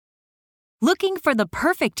Looking for the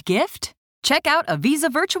perfect gift? Check out a Visa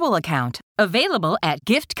virtual account, available at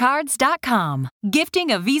giftcards.com. Gifting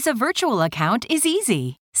a Visa virtual account is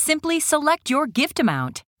easy. Simply select your gift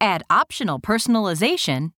amount, add optional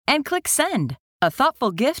personalization, and click Send. A thoughtful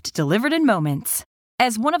gift delivered in moments.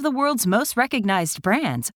 As one of the world's most recognized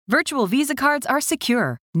brands, virtual Visa cards are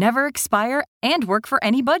secure, never expire, and work for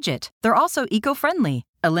any budget. They're also eco-friendly.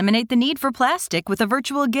 Eliminate the need for plastic with a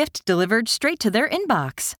virtual gift delivered straight to their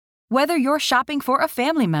inbox. Whether you're shopping for a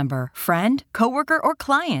family member, friend, coworker, or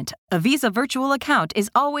client, a Visa virtual account is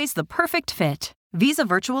always the perfect fit. Visa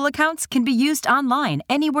virtual accounts can be used online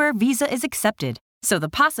anywhere Visa is accepted, so the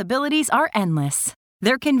possibilities are endless.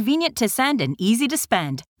 They're convenient to send and easy to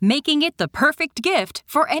spend, making it the perfect gift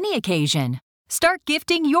for any occasion. Start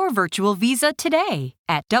gifting your virtual Visa today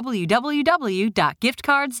at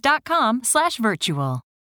www.giftcards.com/virtual.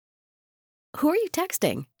 Who are you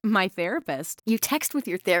texting? My therapist. You text with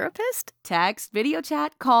your therapist? Text, video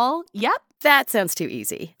chat, call. Yep. That sounds too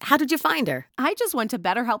easy. How did you find her? I just went to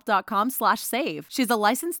betterhelp.com/save. She's a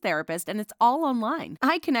licensed therapist and it's all online.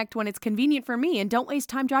 I connect when it's convenient for me and don't waste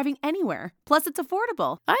time driving anywhere. Plus, it's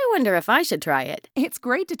affordable. I wonder if I should try it. It's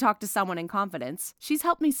great to talk to someone in confidence. She's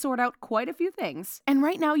helped me sort out quite a few things. And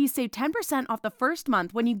right now you save 10% off the first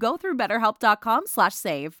month when you go through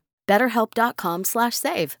betterhelp.com/save.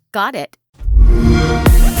 Betterhelp.com/save. Got it.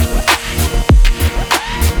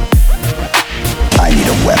 I need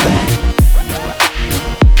a weapon.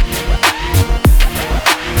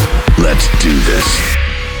 Let's do this.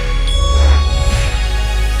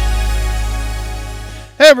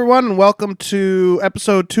 Hey everyone, and welcome to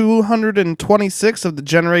episode 226 of the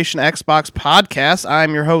Generation Xbox podcast.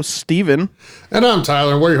 I'm your host, Steven. And I'm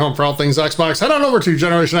Tyler. We're your home for all things Xbox. Head on over to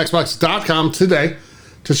GenerationXbox.com today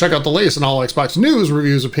to check out the latest in all Xbox news,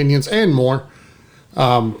 reviews, opinions, and more.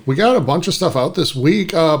 We got a bunch of stuff out this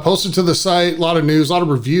week, posted to the site, a lot of news, a lot of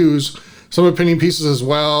reviews, some opinion pieces as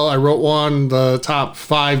well. I wrote one, the top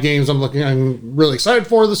 5 games I'm really excited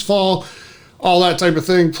for this fall, all that type of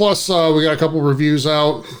thing. Plus, we got a couple reviews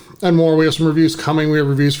out and more. We have some reviews coming. We have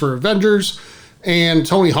reviews for Avengers and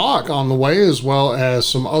Tony Hawk on the way, as well as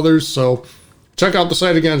some others. So check out the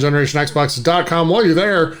site again, GenerationXbox.com. While you're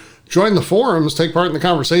there, join the forums, take part in the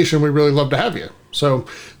conversation. We really love to have you. So,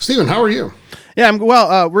 Steven, how are you? Yeah, I'm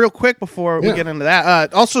well. Real quick before we get into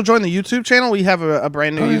that, also join the YouTube channel. We have a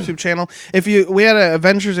brand new YouTube channel. We had an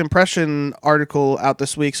Avengers impression article out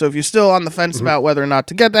this week, so if you're still on the fence about whether or not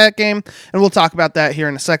to get that game, and we'll talk about that here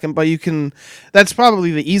in a second, but you can. That's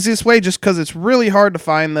probably the easiest way, just because it's really hard to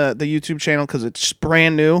find the YouTube channel because it's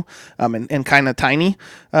brand new and kind of tiny,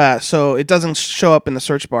 so it doesn't show up in the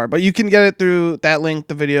search bar. But you can get it through that link.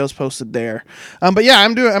 The video's posted there. But yeah,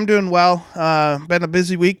 I'm doing well. Been a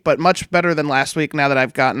busy week, but much better than last week now that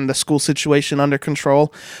I've gotten the school situation under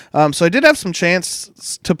control. So I did have some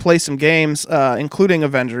chance to play some games, including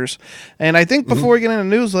Avengers. And I think before we get into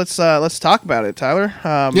news, let's talk about it, Tyler.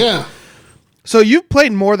 Yeah. So you've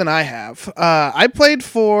played more than I have. I played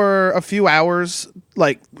for a few hours,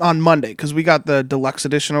 like on Monday, because we got the deluxe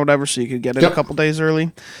edition or whatever, so you could get it a couple days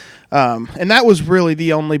early. And that was really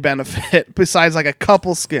the only benefit besides like a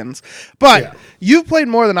couple skins. But you've played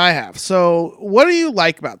more than I have. So what do you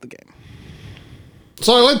like about the game?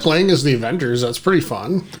 So I like playing as the Avengers. That's pretty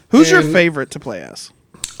fun. Who's your favorite to play as?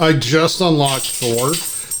 I just unlocked Thor.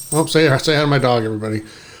 Oh, say hi to my dog, everybody.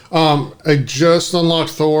 I just unlocked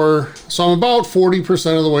Thor. So I'm about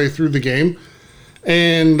 40% of the way through the game.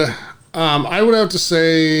 And I would have to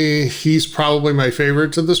say he's probably my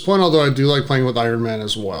favorite to this point, although I do like playing with Iron Man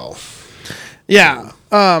as well. Yeah.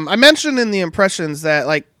 I mentioned in the impressions that,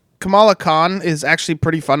 like, Kamala Khan is actually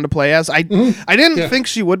pretty fun to play as. I didn't think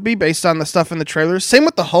she would be based on the stuff in the trailers. Same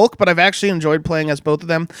with the Hulk, but I've actually enjoyed playing as both of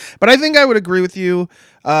them. But I think I would agree with you.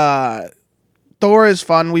 Thor is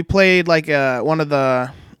fun. We played like one of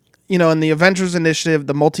the, in the Avengers Initiative,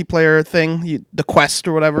 the multiplayer thing, the quest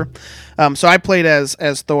or whatever. So I played as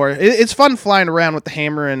Thor. It's fun flying around with the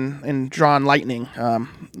hammer and drawing lightning.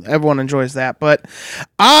 Everyone enjoys that. But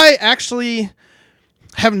I actually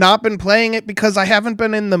have not been playing it because I haven't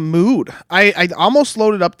been in the mood. I almost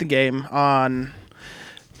loaded up the game on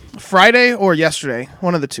Friday or yesterday,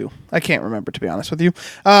 one of the two. I can't remember, to be honest with you.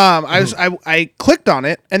 I clicked on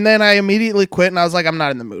it and then I immediately quit and I was like, I'm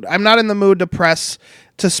not in the mood. I'm not in the mood to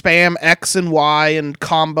spam X and Y and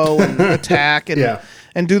combo and attack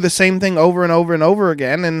and do the same thing over and over and over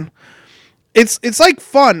again. And it's like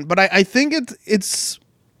fun, but I think it's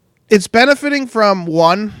benefiting from,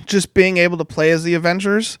 one, just being able to play as the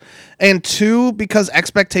Avengers, and two, because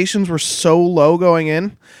expectations were so low going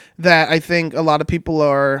in that I think a lot of people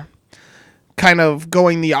are kind of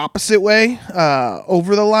going the opposite way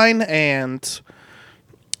over the line and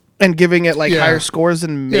giving it like higher scores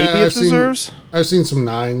than maybe it deserves. I've seen some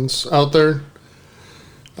 9s out there.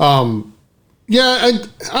 I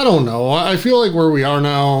don't know. I feel like where we are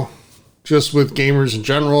now, just with gamers in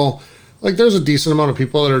general, like there's a decent amount of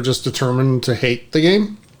people that are just determined to hate the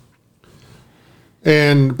game.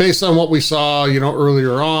 And based on what we saw,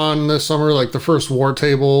 earlier on this summer, like the first war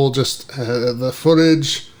table, just the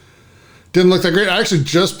footage didn't look that great. I actually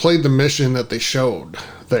just played the mission that they showed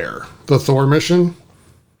there, the Thor mission.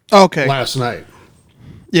 Okay. Last night.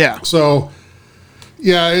 Yeah. So,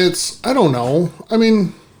 yeah, I don't know. I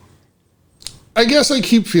mean, I guess I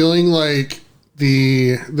keep feeling like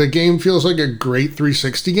the game feels like a great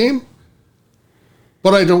 360 game,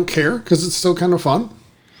 but I don't care because it's still kind of fun.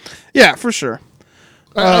 Yeah, for sure.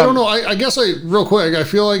 I don't know. I guess real quick, I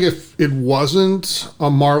feel like if it wasn't a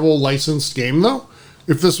Marvel licensed game, though,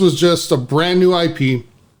 if this was just a brand new IP,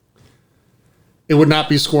 it would not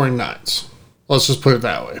be scoring 9s. Let's just put it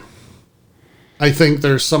that way. I think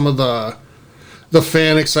there's some of the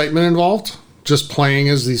fan excitement involved, just playing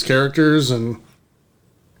as these characters, and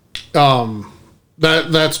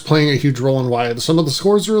that's playing a huge role in why some of the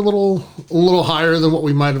scores are a little higher than what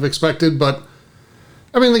we might have expected. But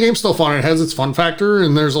I mean, the game's still fun. It has its fun factor,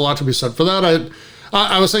 and there's a lot to be said for that.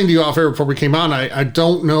 I was saying to you off air before we came on, I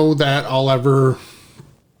don't know that I'll ever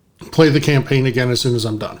play the campaign again as soon as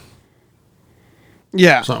I'm done.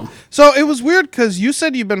 Yeah. So it was weird because you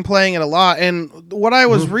said you've been playing it a lot, and what I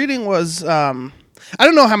was reading was I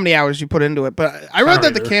don't know how many hours you put into it, but I read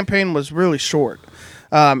that the campaign was really short.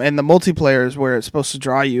 And the multiplayer is where it's supposed to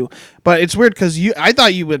draw you. But it's weird because I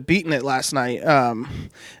thought you had beaten it last night,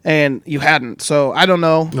 and you hadn't. So I don't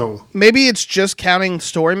know. No. Maybe it's just counting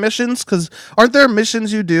story missions, because aren't there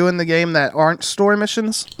missions you do in the game that aren't story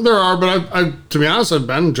missions? There are, but I to be honest, I've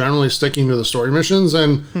been generally sticking to the story missions.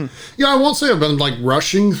 And I won't say I've been like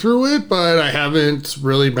rushing through it, but I haven't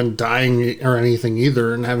really been dying or anything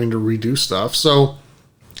either and having to redo stuff. So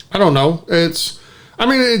I don't know.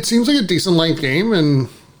 It seems like a decent length game, and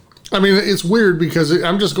I mean, it's weird because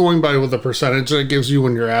I'm just going by with the percentage that it gives you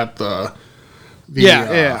when you're at the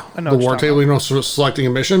war table, sort of selecting a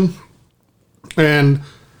mission, and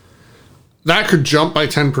that could jump by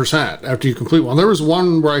 10% after you complete one. There was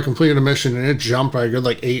one where I completed a mission and it jumped by a good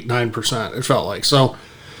 8-9%. It felt like so.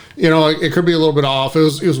 It could be a little bit off. It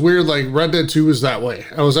was weird. Like Red Dead 2 is that way.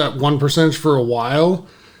 I was at 1% for a while,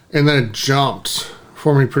 and then it jumped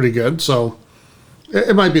for me pretty good. So.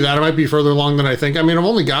 It might be that. It might be further along than I think. I mean, I've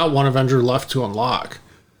only got one Avenger left to unlock.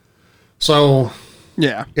 So,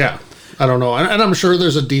 yeah. I don't know. And I'm sure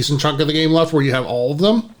there's a decent chunk of the game left where you have all of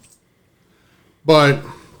them. But,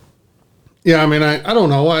 yeah, I mean, I don't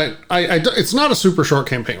know. It's not a super short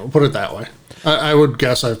campaign. We'll put it that way. I would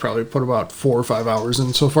guess I've probably put about 4 or 5 hours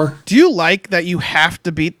in so far. Do you like that you have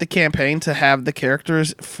to beat the campaign to have the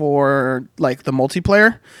characters for, like, the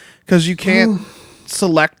multiplayer? Because you can't...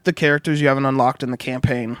 select the characters you haven't unlocked in the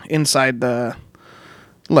campaign inside the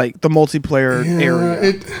multiplayer area.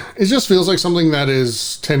 It just feels like something that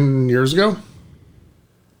is 10 years ago,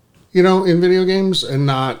 in video games, and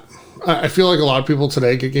not. I feel like a lot of people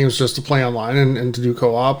today get games just to play online and to do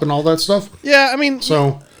co-op and all that stuff. Yeah, I mean,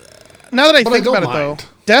 so now that I think about it, though,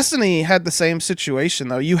 Destiny had the same situation,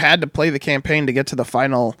 though. You had to play the campaign to get to the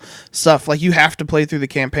final stuff. Like, you have to play through the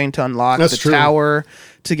campaign to unlock the tower,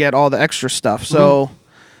 to get all the extra stuff. So,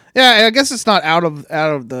 yeah, I guess it's not out of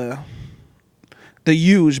the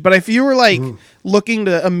huge. But if you were, looking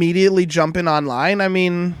to immediately jump in online, I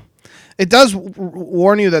mean, it does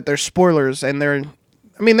warn you that there's spoilers, and they're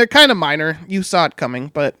kind of minor. You saw it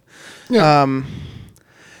coming, but,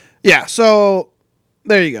 so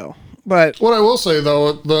there you go. But what I will say,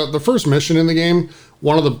 though, the first mission in the game,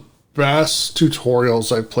 one of the best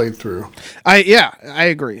tutorials I've played through. I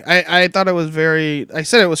agree. I thought it was I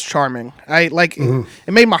said it was charming.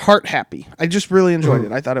 It made my heart happy. I just really enjoyed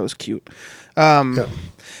it. I thought it was cute. But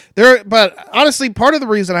honestly, part of the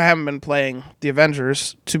reason I haven't been playing the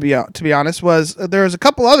Avengers, to be honest, was there was a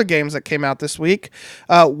couple other games that came out this week.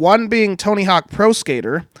 One being Tony Hawk Pro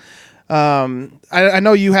Skater. I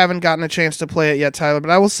know you haven't gotten a chance to play it yet, Tyler, but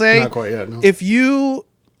I will say, not quite yet, no. If you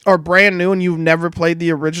are brand new and you've never played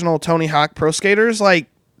the original Tony Hawk Pro Skaters,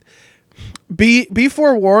 be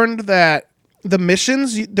forewarned that the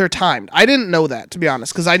missions, they're timed. I didn't know that, to be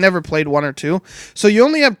honest, because I never played 1 or 2. So you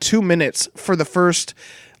only have 2 minutes for the first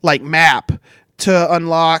map to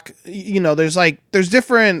unlock. There's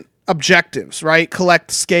different objectives, right?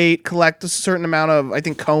 Collect a certain amount of, I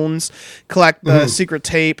think, cones, collect the secret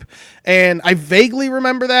tape. And I vaguely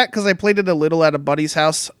remember that because I played it a little at a buddy's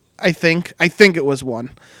house. I think it was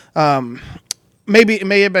 1. Maybe it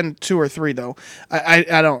may have been 2 or 3 though. I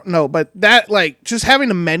don't know, but that like just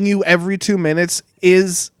having a menu every 2 minutes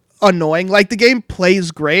is annoying. Like the game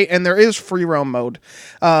plays great and there is free roam mode.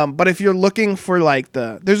 But if you're looking for like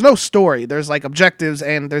there's no story, there's like objectives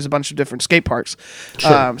and there's a bunch of different skate parks.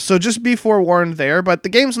 Sure. So just be forewarned there, but the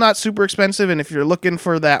game's not super expensive. And if you're looking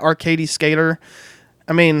for that arcadey skater,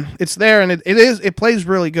 I mean, it's there and it plays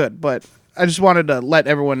really good, but I just wanted to let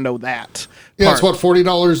everyone know that. Yeah. It's what,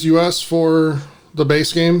 $40 US for the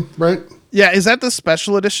base game, right? Yeah, is that the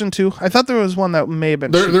special edition too? I thought there was one that may have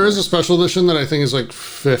been. There is a special edition that I think is like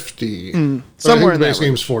 50. Somewhere I think in the base that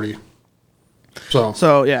game's 40.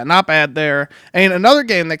 So yeah, not bad there. And another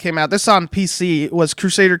game that came out, this on PC, was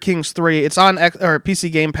Crusader Kings 3. It's on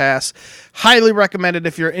PC Game Pass. Highly recommended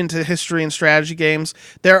if you're into history and strategy games.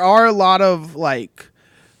 There are a lot of like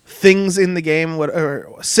things in the game,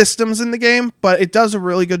 or systems in the game, but it does a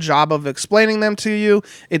really good job of explaining them to you.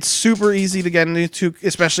 It's super easy to get into,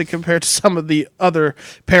 especially compared to some of the other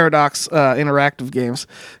Paradox interactive games,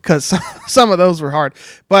 because some of those were hard.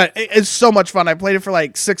 But it's so much fun. I played it for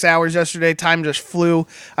like 6 hours yesterday. Time just flew.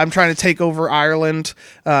 I'm trying to take over Ireland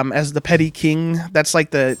as the petty king. That's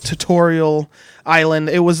like the tutorial island.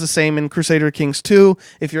 It was the same in Crusader Kings 2.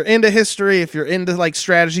 If you're into history, if you're into like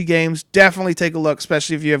strategy games, definitely take a look,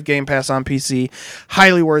 especially if you have Game Pass on PC.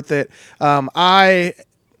 Highly worth it. I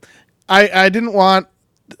didn't want,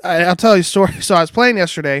 I'll tell you a story. So I was playing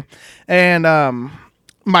yesterday and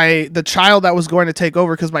the child that was going to take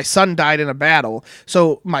over, because my son died in a battle,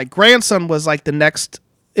 so my grandson was like the next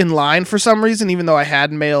in line for some reason, even though I had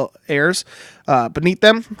male heirs beneath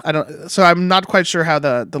them. So I'm not quite sure how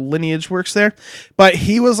the lineage works there, but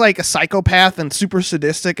he was like a psychopath and super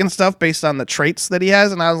sadistic and stuff based on the traits that he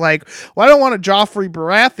has. And I was like, well, I don't want a Joffrey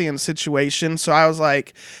Baratheon situation. So I was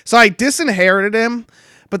like, so I disinherited him,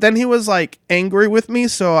 but then he was like angry with me.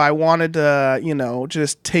 So I wanted to,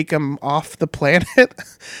 just take him off the planet.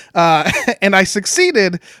 And I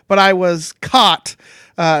succeeded, but I was caught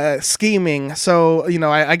scheming. So,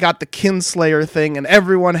 I got the Kinslayer thing and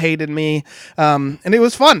everyone hated me. And it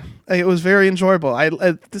was fun. It was very enjoyable.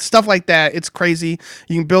 Stuff like that. It's crazy.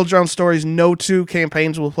 You can build your own stories. No two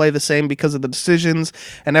campaigns will play the same because of the decisions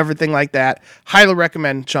and everything like that. Highly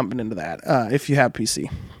recommend jumping into that if you have PC.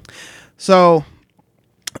 So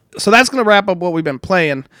that's going to wrap up what we've been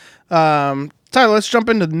playing. Tyler, let's jump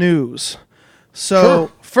into news. So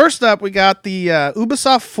sure. First up, we got the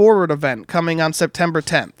Ubisoft Forward event coming on September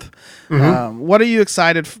 10th. Mm-hmm. What are you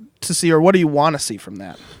excited to see, or what do you want to see from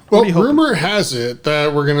that? Well, rumor has it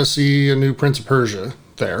that we're going to see a new Prince of Persia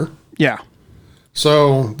there. Yeah.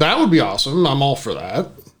 So that would be awesome. I'm all for that.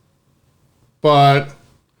 But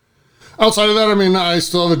outside of that, I mean, I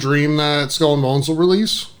still have a dream that Skull and Bones will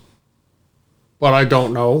release. But I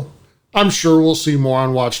don't know. I'm sure we'll see more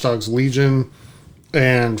on Watch Dogs Legion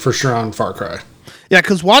and for sure on Far Cry. Yeah,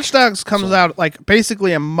 because Watch Dogs comes out like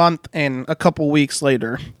basically a month and a couple weeks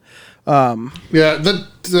later. Yeah,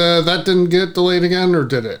 that didn't get delayed again, or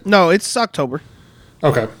did it? No, it's October.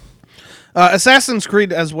 Okay. Assassin's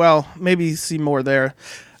Creed as well. Maybe see more there.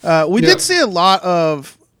 We did see a lot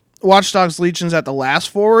of Watch Dogs Legions at the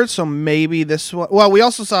last Forward, so maybe this one. Well, we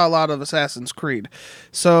also saw a lot of Assassin's Creed.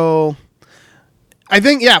 So I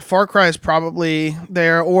think, Far Cry is probably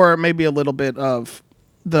there, or maybe a little bit of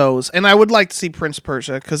those. And I would like to see Prince of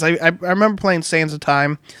Persia, because I remember playing Sands of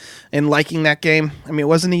Time and liking that game. I mean, it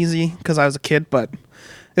wasn't easy because I was a kid, but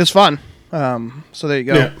it was fun. So there you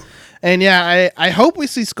go. Yeah. And I hope we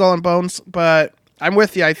see Skull and Bones, but I'm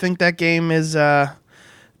with you. I think that game is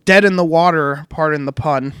dead in the water, pardon the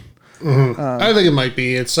pun. Mm-hmm. I think it might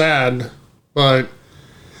be. It's sad, but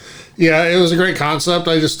yeah, it was a great concept.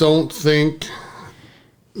 I just don't think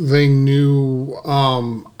they knew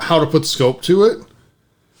how to put scope to it,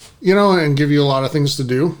 and give you a lot of things to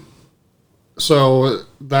do. So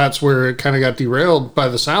that's where it kind of got derailed by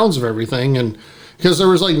the sounds of everything. And because there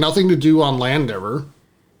was like nothing to do on land ever,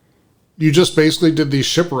 you just basically did these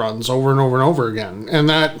ship runs over and over and over again. And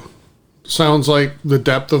that sounds like the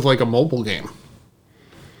depth of like a mobile game.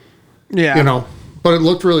 Yeah. But it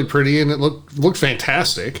looked really pretty and it looked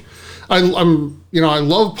fantastic. I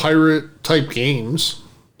love pirate type games.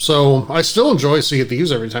 So I still enjoy Sea of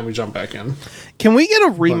Thieves every time we jump back in. Can we get a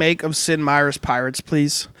remake of Sid Meier's Pirates,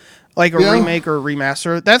 please? Like a remake or a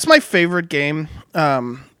remaster. That's my favorite game,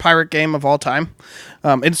 pirate game of all time.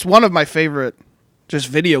 It's one of my favorite just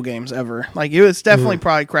video games ever. Like it's definitely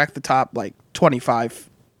probably cracked the top like 25,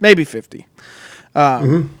 maybe 50.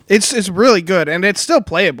 It's really good and it's still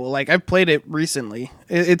playable. Like I've played it recently.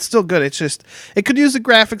 It's still good. It's just it could use a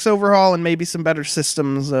graphics overhaul and maybe some better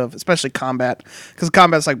systems of especially combat, because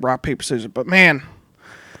combat's like rock paper scissors. But man,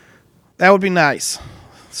 That would be nice.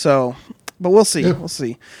 So, but we'll see. Yeah. We'll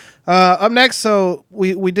see. Up next, so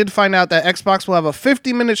we did find out that Xbox will have a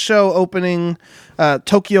 50-minute show opening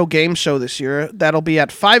Tokyo Game Show this year. That'll be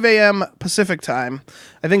at 5 a.m. Pacific time.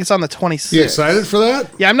 I think it's on the 26th. You excited for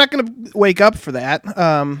that? Yeah, I'm not going to wake up for that.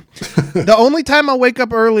 The only time I'll wake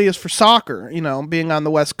up early is for soccer, being on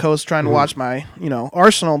the West Coast trying to watch my,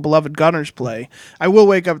 Arsenal beloved Gunners play. I will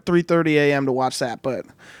wake up 3:30 a.m. to watch that, but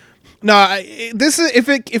no, if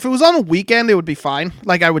it was on a weekend, it would be fine.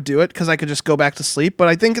 Like, I would do it because I could just go back to sleep, but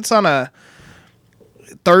I think it's on a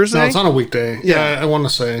Thursday. No, it's on a weekday. Yeah, I want to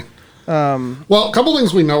say. Well, a couple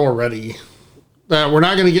things we know already. That we're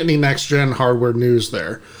not going to get any next-gen hardware news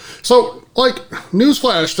there. So,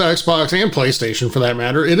 newsflash to Xbox and PlayStation, for that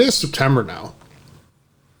matter, it is September now.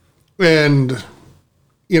 And,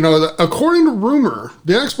 according to rumor,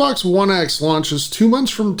 the Xbox One X launches 2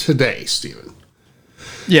 months from today, Steven.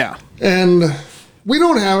 Yeah. And we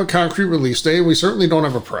don't have a concrete release date. We certainly don't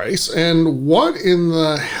have a price. And what in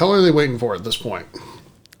the hell are they waiting for at this point?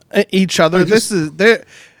 Each other.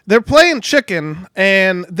 They're playing chicken,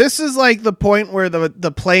 and this is like the point where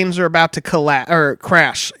the planes are about to collapse or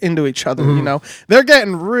crash into each other. Mm-hmm. They're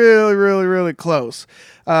getting really, really, really close.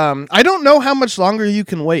 I don't know how much longer you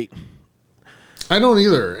can wait. I don't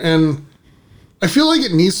either, and I feel like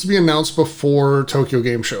it needs to be announced before Tokyo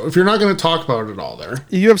Game Show. If you're not going to talk about it all there,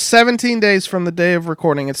 you have 17 days from the day of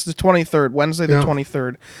recording. It's the 23rd, Wednesday the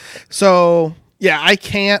 23rd. So yeah, I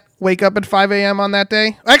can't wake up at 5 a.m. on that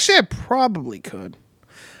day. Actually, I probably could.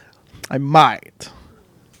 I might.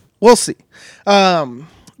 We'll see. But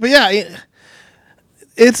yeah,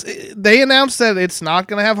 they announced that it's not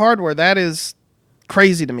going to have hardware. That is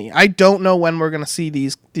crazy to me. I don't know when we're going to see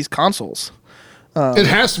these consoles. It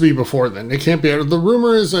has to be before then. It can't be. The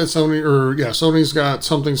rumor is that Sony's got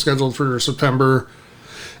something scheduled for September.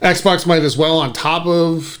 Xbox might as well on top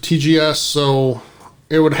of TGS, so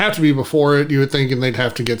it would have to be before it. You would think, and they'd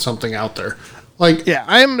have to get something out there. Yeah,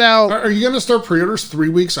 I am now. Are you going to start pre-orders 3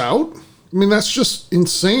 weeks out? I mean, that's just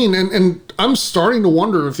insane. And I'm starting to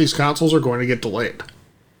wonder if these consoles are going to get delayed.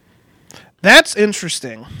 That's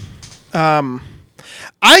interesting.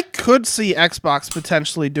 I could see Xbox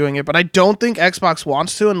potentially doing it, but I don't think Xbox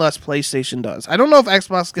wants to unless PlayStation does. I don't know if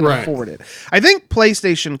Xbox can afford it. I think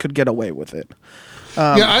PlayStation could get away with it.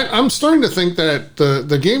 I'm starting to think that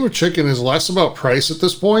the game of chicken is less about price at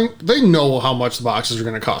this point. They know how much the boxes are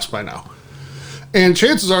going to cost by now. And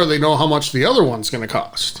chances are they know how much the other one's going to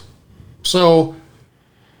cost. So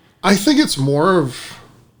I think it's more of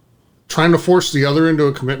trying to force the other into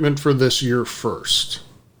a commitment for this year first.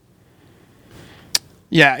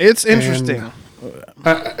 Yeah, it's interesting.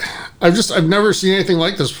 I've never seen anything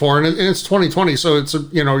like this before, and it's 2020, so it's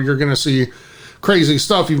you're going to see crazy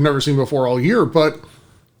stuff you've never seen before all year. But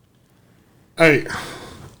I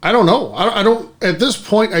don't know. I don't at this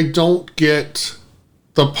point. I don't get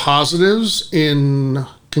the positives in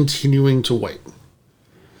continuing to wait.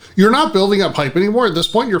 You're not building up hype anymore. At this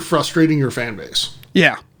point, you're frustrating your fan base.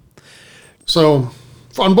 Yeah. So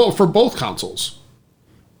for both consoles.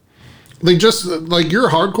 They just, your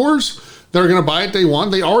hardcores, they're going to buy it day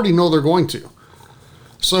one. They already know they're going to.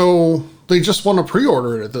 So they just want to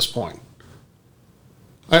pre-order it at this point.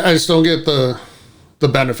 I just don't get the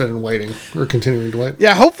benefit in waiting or continuing to wait.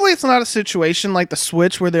 Yeah, hopefully it's not a situation like the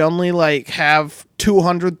Switch where they only have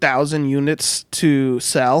 200,000 units to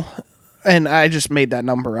sell. And I just made that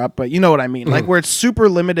number up, but you know what I mean. Where it's super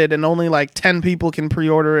limited and only 10 people can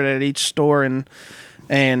pre-order it at each store, and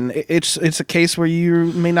it's a case where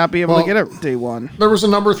you may not be able to get it day one. There was a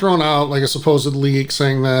number thrown out, a supposed leak,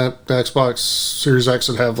 saying that the Xbox Series X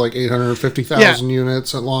would have 850,000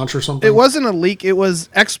 units at launch or something. It wasn't a leak. It was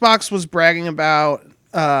Xbox was bragging about,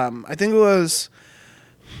 I think it was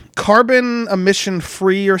carbon emission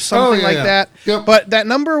free or something that. Yep. But that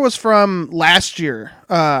number was from last year,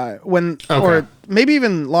 or maybe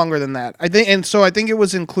even longer than that. I think it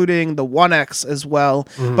was including the One X as well,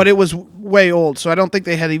 but it was way old, so I don't think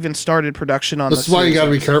they had even started production on this. That's why you got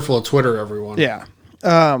to be careful of Twitter, everyone. Yeah.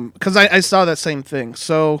 Because I saw that same thing.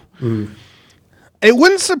 So it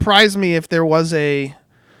wouldn't surprise me if there was a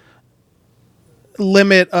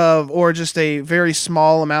limit of, or just a very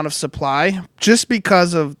small amount of supply, just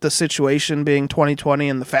because of the situation being 2020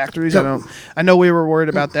 and the factories. Yep. I know we were worried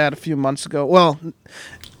about that a few months ago. Well,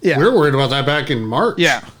 yeah, we were worried about that back in March.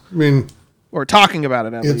 Yeah, I mean, or talking about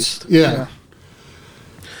it at least. Yeah.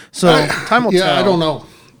 So time will tell. Yeah, I don't know.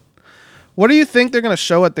 What do you think they're going to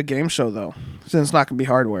show at the game show though? Since it's not going to be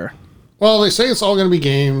hardware. Well, they say it's all going to be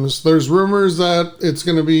games. There's rumors that it's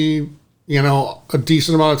going to be, a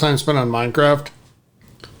decent amount of time spent on Minecraft.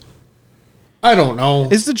 I don't know.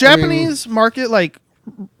 Is the Japanese market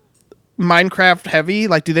Minecraft heavy?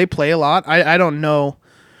 Like, do they play a lot? I don't know.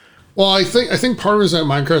 Well, I think part of it is that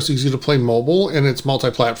Minecraft's easy to play mobile and it's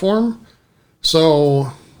multi-platform.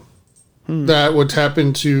 So that would tap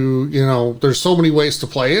into, there's so many ways to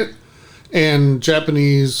play it. And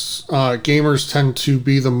Japanese gamers tend to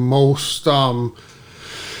be the most, loyal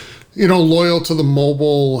to the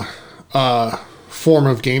mobile form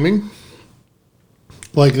of gaming.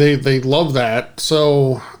 Like, they love that.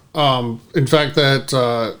 So, in fact,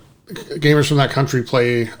 that gamers from that country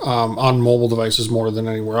play on mobile devices more than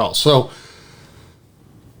anywhere else. So,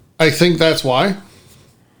 I think that's why.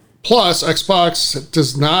 Plus, Xbox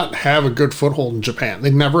does not have a good foothold in Japan.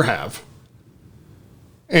 They never have.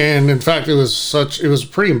 And in fact, it was a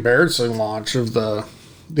pretty embarrassing launch of the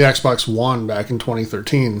Xbox One back in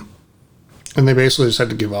 2013. And they basically just had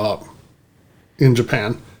to give up in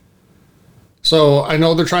Japan. So I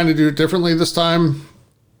know they're trying to do it differently this time.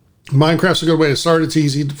 Minecraft's a good way to start. It's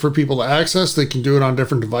easy for people to access. They can do it on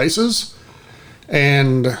different devices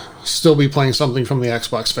and still be playing something from the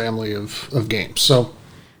Xbox family of games. So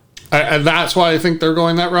that's why I think they're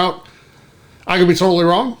going that route. I could be totally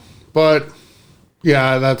wrong, but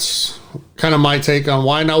yeah, that's kind of my take on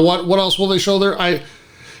why. Now, what else will they show there?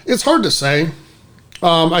 It's hard to say.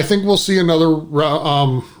 I think we'll see another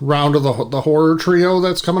round of the horror trio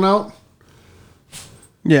that's coming out.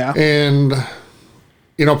 Yeah. And,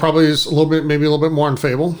 probably maybe a little bit more on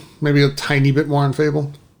Fable. Maybe a tiny bit more on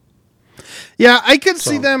Fable. Yeah, I could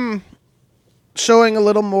see them showing a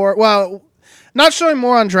little more. Well, not showing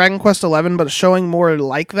more on Dragon Quest XI, but showing more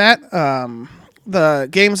like that. The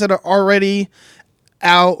games that are already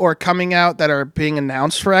out or coming out that are being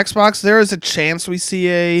announced for Xbox, there is a chance we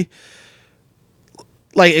see a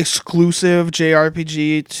exclusive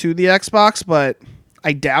JRPG to the Xbox, but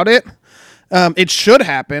I doubt it. It should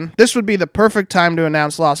happen. This would be the perfect time to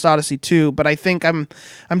announce Lost Odyssey 2, but I think I'm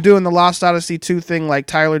doing the Lost Odyssey 2 thing like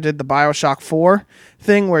Tyler did the BioShock 4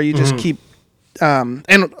 thing, where you just keep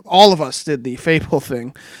and all of us did the Fable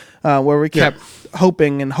thing, where we kept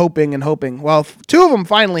hoping and hoping and hoping. Well, two of them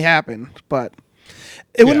finally happened, but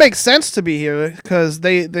it would make sense to be here because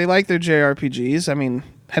they like their JRPGs. I mean,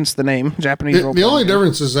 hence the name, Japanese role-playing The only game.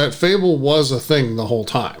 difference is that Fable was a thing the whole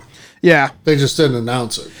time. Yeah. They just didn't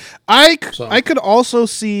announce it. I could also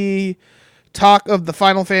see talk of the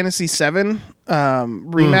Final Fantasy VII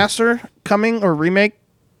remaster coming, or remake,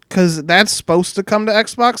 because that's supposed to come to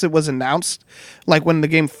Xbox. It was announced, like when the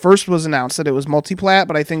game first was announced, that it was multi-plat,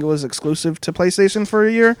 but I think it was exclusive to PlayStation for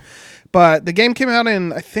a year. But the game came out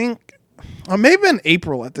in, I think, maybe in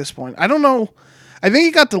April at this point. I don't know. I think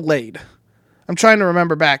it got delayed. I'm trying to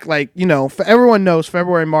remember back. Everyone knows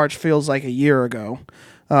February, March feels like a year ago.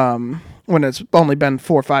 When it's only been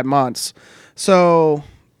 4 or 5 months. So,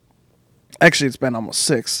 actually, it's been almost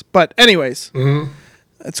 6. But anyways,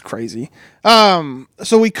 it's crazy.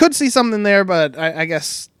 So we could see something there, but I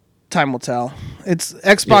guess time will tell.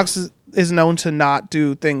 Xbox is known to not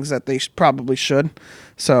do things that they probably should.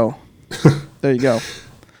 So, there you go.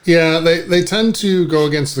 Yeah, they tend to go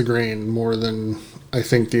against the grain more than I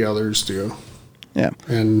think the others do. Yeah,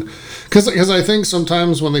 and because I think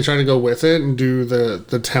sometimes when they try to go with it and do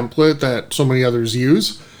the template that so many others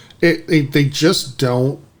use, they just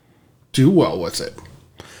don't do well with it.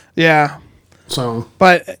 Yeah. So,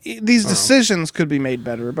 but these decisions could be made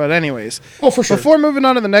better. But anyways, for sure. Before moving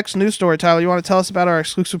on to the next news story, Tyler, you want to tell us about our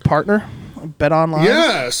exclusive partner, BetOnline?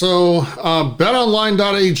 Yeah. So,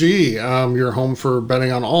 BetOnline.ag, your home for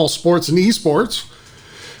betting on all sports and esports.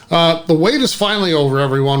 The wait is finally over,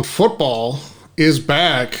 everyone. Football is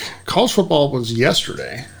back. College football was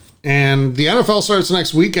yesterday, and the NFL starts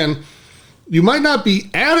next weekend. You might not be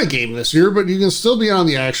at a game this year, but you can still be on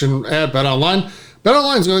the action at BetOnline.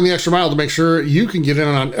 BetOnline is going the extra mile to make sure you can get in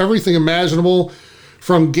on everything imaginable,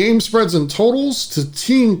 from game spreads and totals to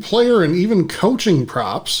team, player, and even coaching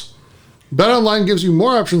props. BetOnline gives you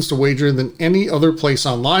more options to wager than any other place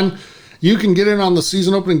online. You can get in on the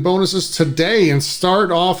season opening bonuses today and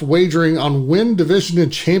start off wagering on win, division,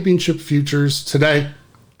 and championship futures today.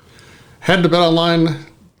 Head to BetOnline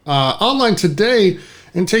online today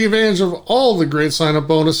and take advantage of all the great sign-up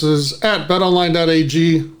bonuses at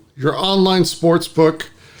betonline.ag, your online sportsbook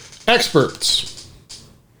experts.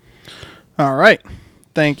 All right.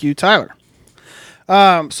 Thank you, Tyler.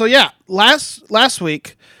 Last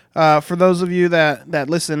week, for those of you that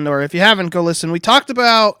listened, or if you haven't, go listen, we talked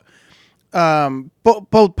about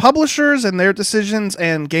both publishers and their decisions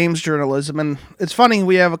and games journalism. And it's funny,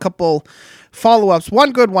 we have a couple follow-ups,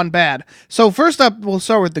 one good, one bad. So first up, we'll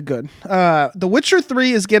start with the good. The Witcher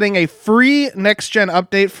 3 is getting a free next-gen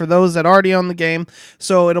update for those that already own the game.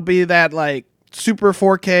 So it'll be that super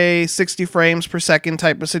 4K 60 frames per second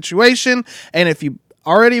type of situation. And if you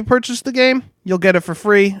already purchased the game, you'll get it for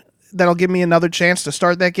free. That'll give me another chance to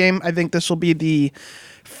start that game. I think this will be the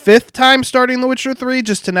 5th time starting The Witcher 3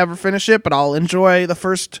 just to never finish it, but I'll enjoy the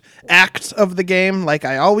first act of the game like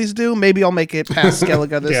I always do. Maybe I'll make it past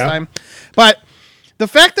Skellige this time. But the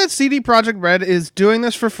fact that CD Projekt Red is doing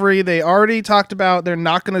this for free, they already talked about they're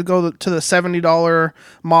not going to go to the $70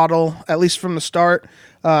 model, at least from the start,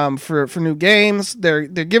 for new games. They're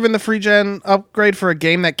giving the free gen upgrade for a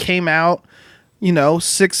game that came out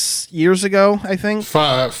 6 years ago, I think.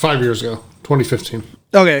 5 years ago, 2015.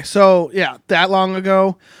 Okay, so yeah, that long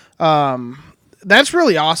ago. That's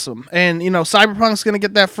really awesome. And Cyberpunk's going to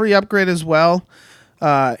get that free upgrade as well.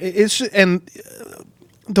 The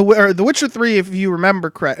Witcher 3, if you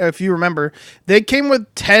remember, they came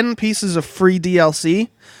with 10 pieces of free DLC,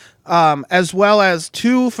 as well as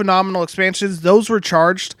 2 phenomenal expansions. Those were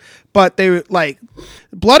charged, but they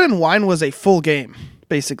Blood and Wine was a full game,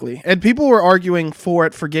 basically, and people were arguing for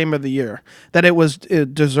it for Game of the Year, that it was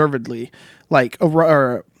deservedly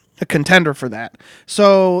a contender for that.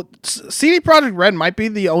 So CD Projekt Red might be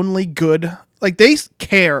the only good, they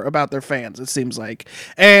care about their fans, it seems like.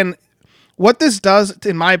 And what this does,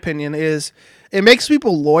 in my opinion, is it makes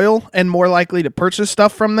people loyal and more likely to purchase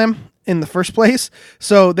stuff from them in the first place.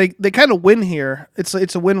 So they kind of win here. It's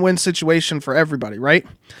a win-win situation for everybody, right?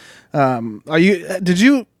 Are you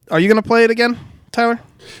going to play it again, Tyler?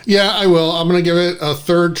 Yeah, I will. I'm going to give it a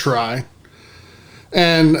 3rd try.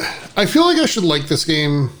 And I feel like I should like this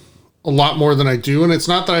game a lot more than I do. And it's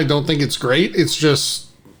not that I don't think it's great. It's just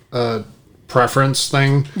a preference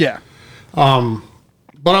thing. Yeah.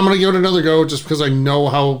 But I'm going to give it another go just because I know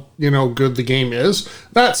how, good the game is.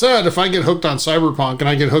 That said, if I get hooked on Cyberpunk and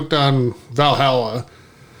I get hooked on Valhalla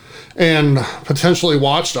and potentially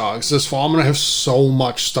Watch Dogs this fall, I'm going to have so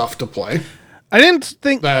much stuff to play. I didn't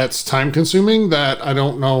think that's time consuming that I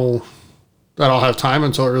don't know that I'll have time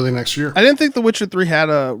until early next year. I didn't think The Witcher 3 had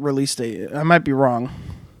a release date. I might be wrong.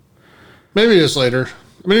 Maybe it is later.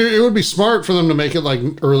 I mean, it would be smart for them to make it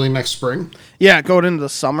early next spring. Yeah, going into the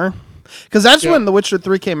summer. Because that's when The Witcher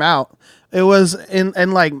 3 came out. It was in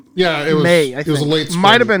May, I think. It was a late spring.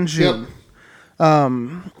 Might have been June.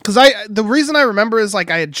 Because the reason I remember is I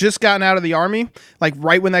had just gotten out of the army,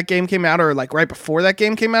 right when that game came out, or right before that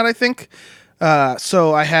game came out, I think.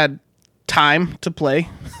 So I had time to play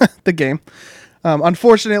the game.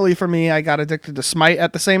 Unfortunately for me, I got addicted to Smite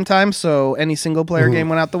at the same time, so any single player game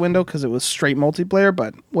went out the window because it was straight multiplayer.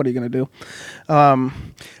 But what are you gonna do?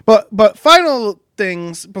 But final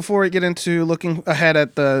things before we get into looking ahead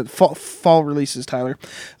at the fall releases, Tyler.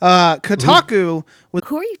 Kotaku.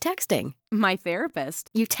 Who are you texting? My therapist.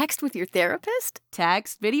 You text with your therapist?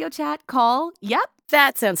 Text, video chat, call. Yep.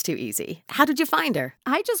 That sounds too easy. How did you find her?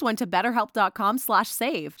 I just went to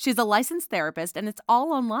betterhelp.com/save. She's a licensed therapist and it's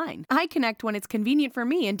all online. I connect when it's convenient for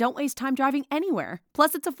me and don't waste time driving anywhere.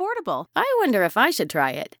 Plus, it's affordable. I wonder if I should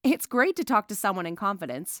try it. It's great to talk to someone in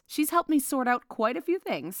confidence. She's helped me sort out quite a few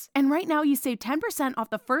things. And right now you save 10% off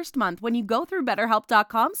the first month when you go through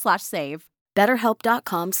betterhelp.com/save.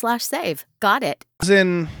 Betterhelp.com/save. Got it. It was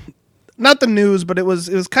in, not the news, but it was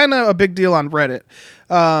kind of a big deal on Reddit,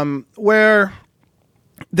 where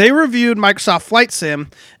they reviewed Microsoft Flight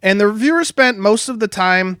Sim, and the reviewer spent most of the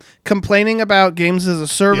time complaining about games as a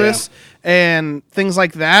service and things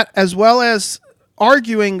like that, as well as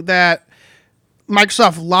arguing that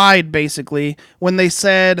Microsoft lied, basically, when they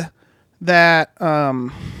said that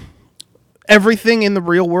everything in the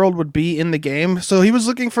real world would be in the game. So he was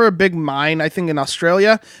looking for a big mine, I think in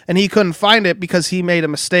Australia, and he couldn't find it because he made a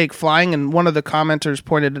mistake flying, and one of the commenters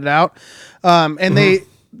pointed it out. And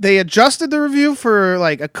they adjusted the review for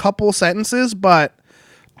a couple sentences, but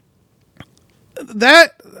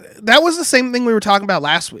that was the same thing we were talking about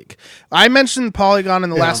last week. I mentioned Polygon in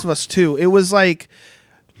The Last of Us 2. It was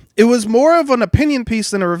it was more of an opinion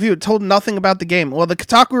piece than a review. It told nothing about the game. Well, the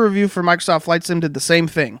Kotaku review for Microsoft Flight Sim did the same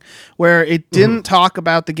thing, where it didn't talk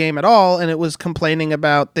about the game at all, and it was complaining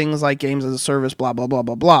about things like games as a service, blah, blah, blah,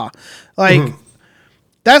 blah, blah.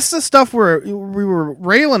 That's the stuff we were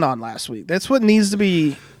railing on last week. That's what needs to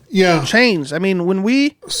be changed. I mean, when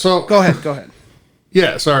we... So Go ahead.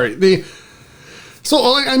 Yeah, sorry.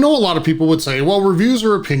 So I know a lot of people would say, well, reviews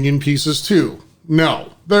are opinion pieces too.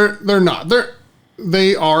 No, they're not.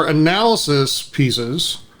 They are analysis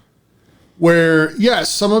pieces where,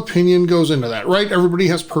 yes, some opinion goes into that, right? Everybody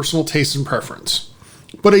has personal taste and preference.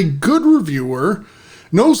 But a good reviewer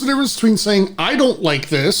knows the difference between saying, I don't like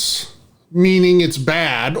this, meaning it's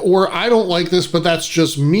bad, or I don't like this, but that's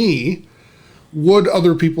just me. Would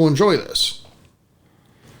other people enjoy this?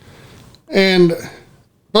 And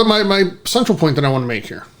But my central point that I want to make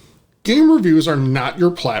here, game reviews are not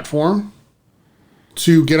your platform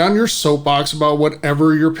to get on your soapbox about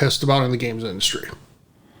whatever you're pissed about in the games industry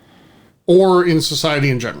or in society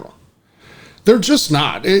in general. They're just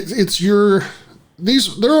not. There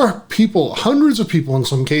are people, hundreds of people in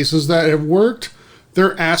some cases, that have worked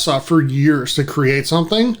their ass off for years to create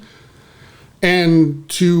something, and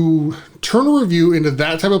to turn a review into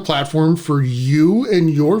that type of platform for you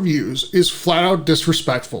and your views is flat out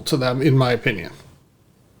disrespectful to them, in my opinion.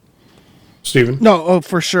 Steven? No,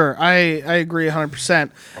 for sure. I agree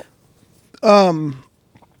 100%.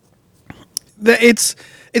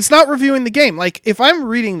 It's not reviewing the game. Like, if I'm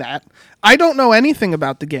reading that, I don't know anything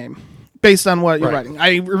about the game based on what you're writing.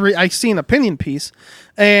 I see an opinion piece,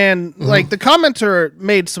 and like the commenter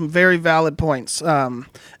made some very valid points, and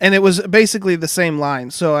it was basically the same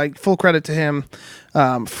line. So full credit to him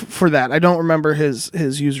for that. I don't remember his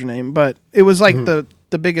username, but it was like the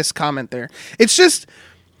biggest comment there. It's just,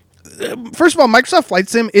 first of all, Microsoft Flight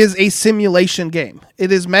Sim is a simulation game.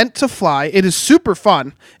 It is meant to fly. It is super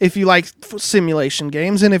fun if you like simulation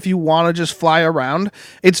games, and if you want to just fly around.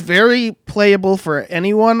 It's very playable for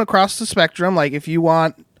anyone across the spectrum. Like, if you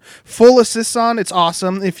want full assists on, it's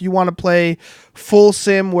awesome. If you want to play full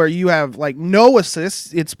sim where you have like no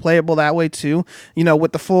assists, it's playable that way too. You know,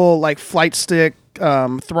 with the full like flight stick,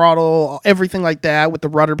 throttle, everything like that, with the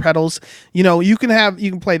rudder pedals. You know, you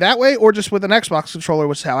can play that way, or just with an Xbox controller,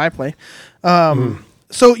 which is how I play.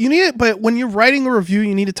 So you need it, but when you're writing a review,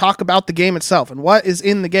 you need to talk about the game itself and what is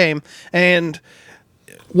in the game, and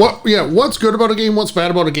what's good about a game, what's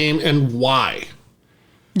bad about a game, and why.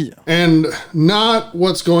 Yeah. And not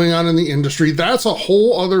what's going on in the industry. That's a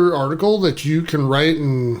whole other article that you can write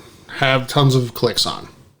and have tons of clicks on,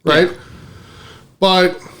 right? Yeah.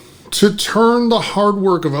 But to turn the hard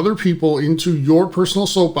work of other people into your personal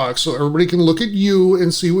soapbox so everybody can look at you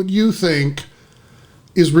and see what you think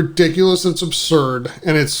is ridiculous. It's absurd,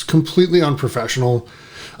 and it's completely unprofessional.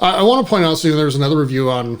 I want to point out, Stephen, there's another review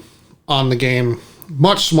on the game,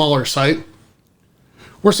 much smaller site,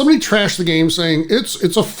 where somebody trashed the game saying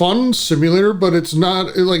it's a fun simulator, but it's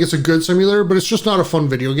not, like, it's a good simulator, but it's just not a fun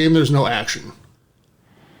video game. There's no action.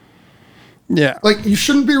 Yeah. Like, you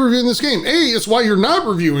shouldn't be reviewing this game. A, it's why you're not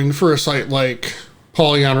reviewing for a site like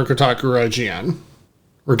Polygon or Kotaku or IGN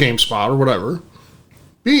or GameSpot or whatever.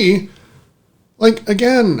 B, like,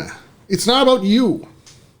 again, it's not about you.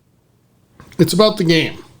 It's about the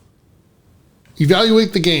game.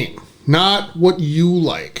 Evaluate the game, not what you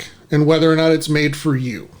like and whether or not it's made for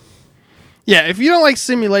you. Yeah, if you don't like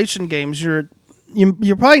simulation games, you're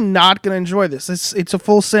probably not going to enjoy this. It's a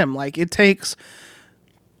full sim. Like, it takes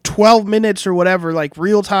 12 minutes or whatever, like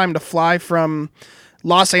real time, to fly from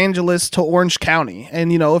Los Angeles to Orange County.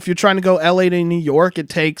 And, you know, if you're trying to go LA to New York, it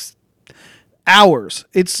takes hours.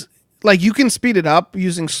 It's like, you can speed it up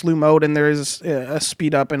using slew mode, and there is a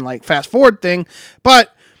speed up and like fast forward thing.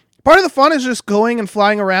 But part of the fun is just going and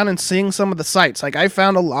flying around and seeing some of the sites. Like, I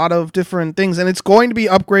found a lot of different things, and it's going to be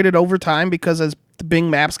upgraded over time because as the Bing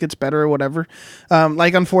Maps gets better or whatever.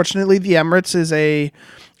 Like, unfortunately, the Emirates is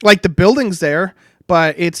the buildings there,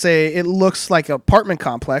 but it looks like an apartment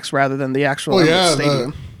complex rather than the actual Emirates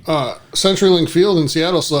stadium. CenturyLink Field in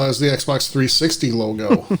Seattle still has the Xbox 360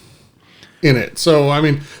 logo in it. So, I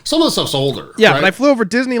mean, some of the stuff's older. Yeah, right? but I flew over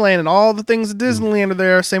Disneyland, and all the things at Disneyland are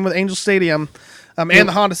there. Same with Angel Stadium. And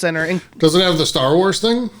the Honda Center. And does it have the Star Wars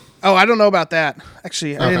thing? Oh, I don't know about that.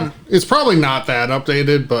 Actually, I didn't. It's probably not that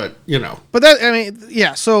updated, but, you know. But that, I mean,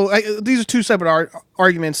 yeah, so these are two separate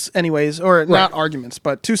arguments anyways, or not arguments,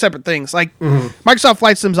 but two separate things. Like, Microsoft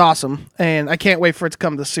Flight Sim's awesome, and I can't wait for it to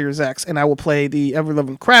come to Series X, and I will play the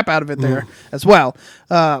ever-living crap out of it there as well.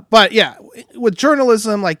 But, yeah, with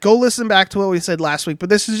journalism, like, go listen back to what we said last week, but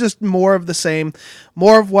this is just more of the same,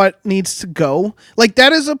 more of what needs to go. Like,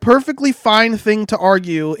 that is a perfectly fine thing to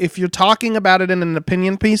argue if you're talking about it in an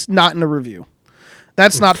opinion piece, not in a review.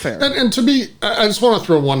 That's not fair. And to be, I just want to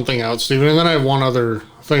throw one thing out, Stephen, and then I have one other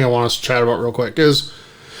thing I want us to chat about real quick, is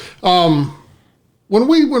when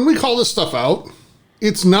we call this stuff out,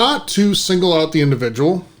 it's not to single out the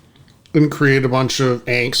individual and create a bunch of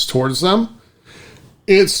angst towards them.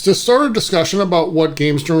 It's to start a discussion about what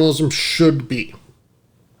games journalism should be.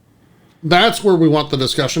 That's where we want the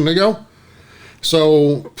discussion to go.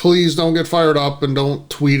 So please don't get fired up and don't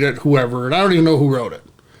tweet at whoever. And I don't even know who wrote it.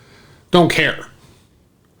 Don't care.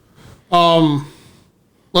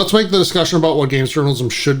 Let's make the discussion about what games journalism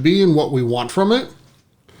should be and what we want from it,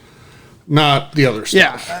 not the other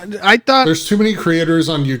stuff. Yeah, I thought there's too many creators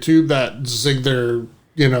on YouTube that zig their,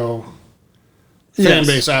 fan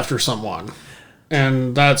base after someone,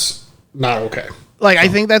 and that's not okay. Like, I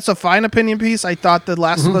think that's a fine opinion piece. I thought the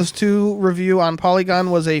Last of Us 2 review on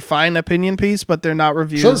Polygon was a fine opinion piece, but they're not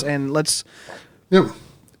reviews, and let's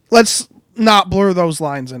not blur those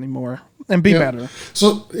lines anymore and be better.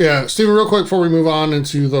 So, Steven, real quick before we move on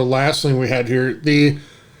into the last thing we had here, the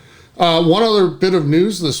one other bit of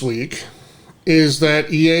news this week is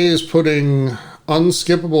that EA is putting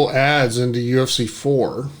unskippable ads into UFC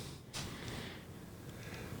 4.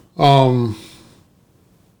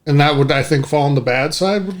 And that would, I think, fall on the bad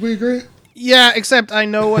side. Would we agree? Yeah, except I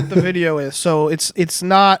know what the video is, so it's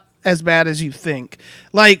not as bad as you think.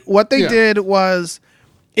 Like, what they did was,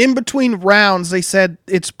 in between rounds, they said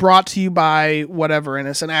it's brought to you by whatever, and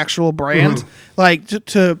it's an actual brand, like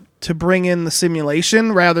to bring in the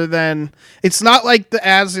simulation rather than, it's not like the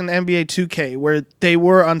ads in NBA 2K where they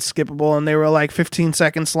were unskippable and they were like 15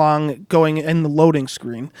 seconds long going in the loading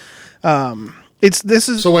screen.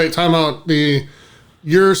 So wait, time out.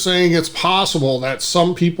 You're saying it's possible that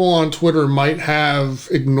some people on Twitter might have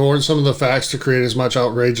ignored some of the facts to create as much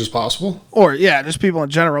outrage as possible? Or, just people in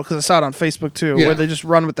general, because I saw it on Facebook too, where they just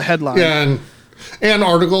run with the headline. Yeah, and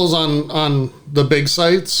articles on the big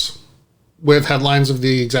sites with headlines of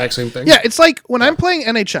the exact same thing. Yeah, it's like when I'm playing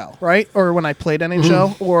NHL, right? Or when I played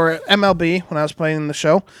NHL, or MLB when I was playing the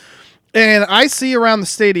show, and I see around the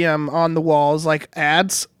stadium on the walls like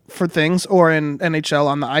ads for things, or in NHL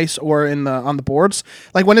on the ice or on the boards.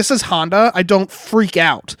 Like when it says Honda, I don't freak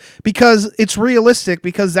out because it's realistic,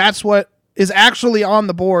 because that's what is actually on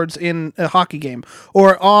the boards in a hockey game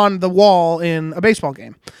or on the wall in a baseball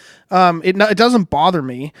game. It doesn't bother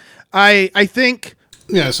me. I think.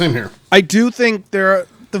 Yeah, same here. I do think the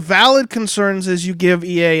valid concerns is you give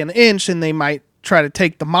EA an inch and they might try to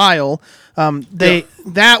take the mile.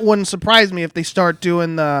 That wouldn't surprise me if they start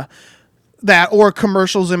doing that, or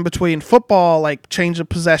commercials in between football, like change of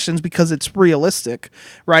possessions, because it's realistic,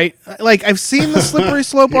 right? Like, I've seen the slippery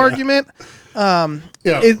slope argument.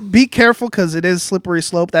 Be careful, because it is slippery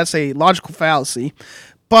slope. That's a logical fallacy.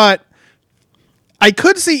 But I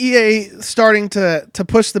could see EA starting to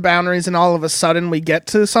push the boundaries, and all of a sudden we get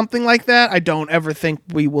to something like that. I don't ever think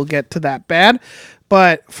we will get to that bad.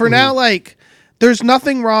 But for now, like, there's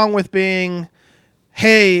nothing wrong with being,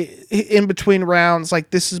 hey, in between rounds,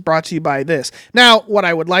 like, this is brought to you by this. Now, what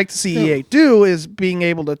I would like to see EA do is being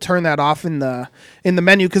able to turn that off in the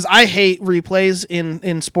menu, because I hate replays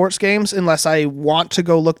in sports games unless I want to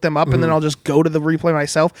go look them up, and then I'll just go to the replay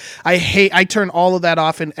myself. I turn all of that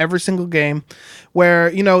off in every single game where,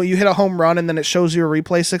 you hit a home run and then it shows you a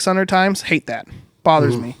replay 600 times. Hate that.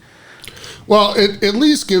 Bothers me. Well, at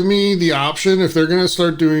least give me the option if they're going to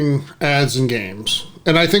start doing ads in games.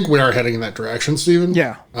 And I think we are heading in that direction, Steven.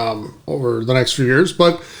 Yeah. Over the next few years.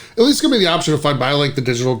 But at least give me the option, if I buy like the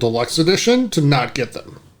digital deluxe edition, to not get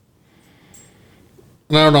them.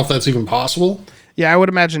 And I don't know if that's even possible. Yeah, I would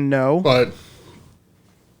imagine no. But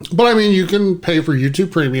I mean, you can pay for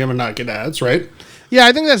YouTube Premium and not get ads, right? Yeah,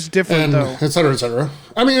 I think that's different, though. Et cetera, et cetera.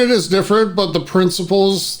 I mean, it is different, but the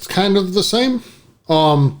principle's kind of the same.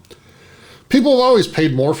 People have always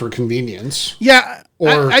paid more for convenience. Yeah,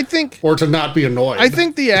 I think... Or to not be annoyed. I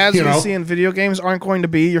think the ads we see in video games aren't going to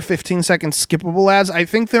be your 15-second skippable ads. I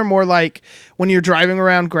think they're more like when you're driving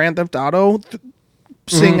around Grand Theft Auto,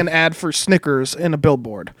 seeing an ad for Snickers in a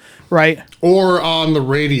billboard, right? Or on the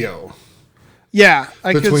radio. Yeah,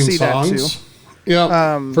 I could see songs. That too.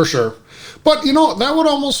 Yeah, for sure. But, that would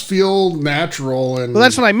almost feel natural. And well,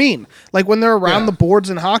 that's what I mean. Like, when they're around the boards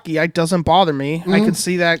in hockey, it doesn't bother me. I could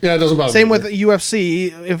see that. Yeah, it doesn't bother me. Same with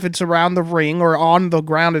UFC, if it's around the ring or on the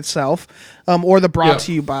ground itself, or the brought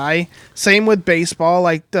to you by. Same with baseball.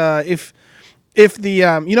 Like, if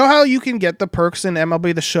the, you know how you can get the perks in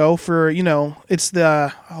MLB The Show for, it's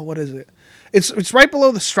the, what is it? It's right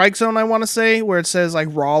below the strike zone, I want to say, where it says like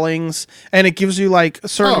Rawlings, and it gives you like a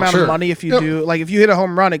certain amount of money if you do, like if you hit a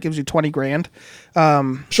home run, it gives you 20 grand.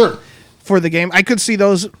 For the game. I could see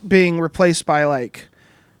those being replaced by like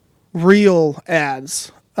real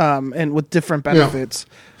ads, and with different benefits.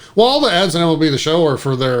 Well, all the ads in MLB The Show are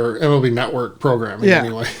for their MLB Network programming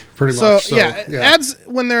anyway, pretty much. So, ads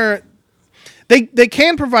when they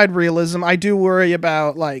can provide realism. I do worry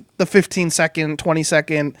about like the 15-second,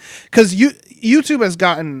 20-second, because YouTube has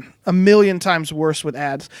gotten a million times worse with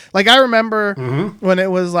ads. Like, I remember when it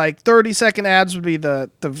was like 30-second ads would be the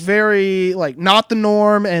very, like, not the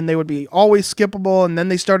norm, and they would be always skippable, and then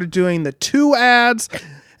they started doing the 2 ads,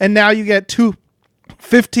 and now you get 2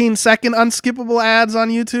 15-second unskippable ads on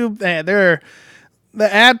YouTube.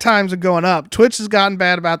 The ad times are going up. Twitch has gotten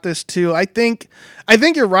bad about this too. I think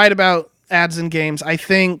you're right about ads in games. I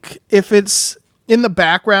think if it's in the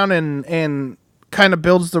background and kind of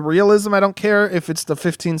builds the realism. I don't care if it's the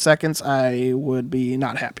 15 seconds. I would be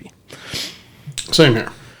not happy. Same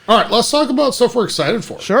here. All right, let's talk about stuff we're excited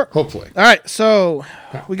for. Sure. Hopefully. All right, so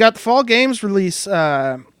we got the fall games release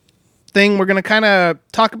thing. We're going to kind of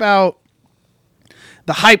talk about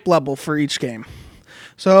the hype level for each game.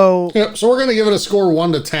 So we're going to give it a score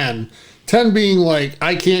 1 to 10. 10 being like,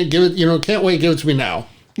 I can't give it, can't wait, give it to me now.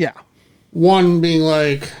 Yeah. 1 being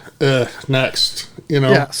like, next,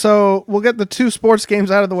 Yeah, so we'll get the 2 sports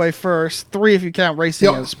games out of the way first. 3 if you count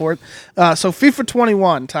racing as a sport. So FIFA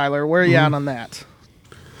 21, Tyler, where are you at on that?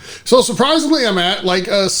 So surprisingly, I'm at like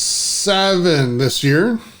a 7 this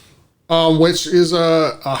year, which is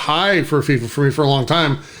a high for FIFA for me for a long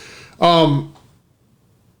time.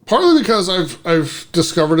 Partly because I've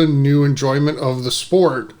discovered a new enjoyment of the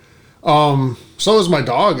sport. So is my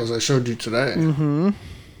dog, as I showed you today. Mm-hmm.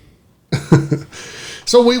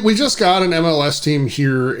 So we just got an MLS team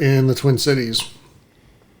here in the Twin Cities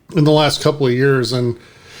in the last couple of years, and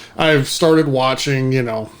I've started watching,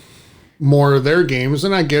 more of their games,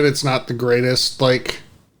 and I get it's not the greatest,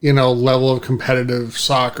 level of competitive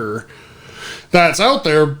soccer that's out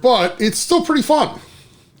there, but it's still pretty fun.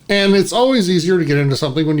 And it's always easier to get into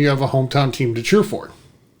something when you have a hometown team to cheer for.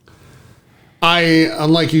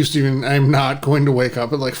 Unlike you, Steven, I'm not going to wake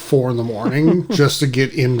up at 4 a.m. just to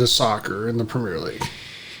get into soccer in the Premier League.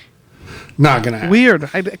 Not going to happen. Weird.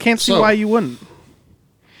 I can't see why you wouldn't.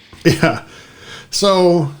 Yeah.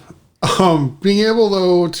 So, being able,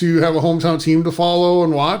 though, to have a hometown team to follow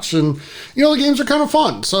and watch, and, the games are kind of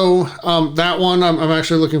fun. So, that one I'm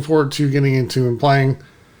actually looking forward to getting into and playing.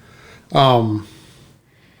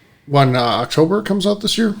 When October comes out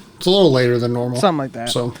this year. It's a little later than normal. Something like that.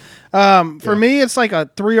 So, for me, it's like a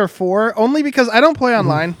 3 or 4, only because I don't play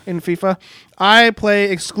online in FIFA. I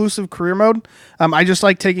play exclusive career mode. I just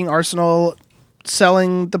like taking Arsenal,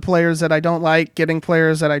 selling the players that I don't like, getting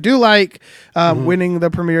players that I do like, winning the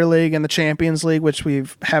Premier League and the Champions League, which we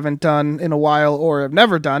haven't done in a while or have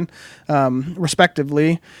never done,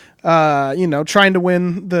 respectively. Trying to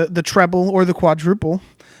win the treble or the quadruple.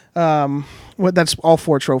 That's all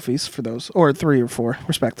 4 trophies for those, or 3 or 4,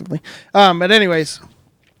 respectively. But anyways,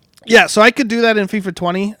 yeah, so I could do that in FIFA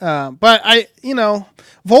 20. But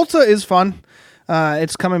Volta is fun.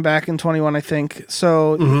 It's coming back in 21, I think.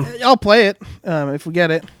 So I'll play it if we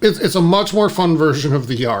get it. It's a much more fun version of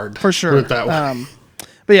the Yard. For sure. Put it that way.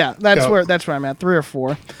 But yeah, that's where I'm at, 3 or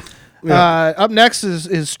 4. Yeah. Up next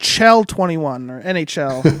is Chell 21 or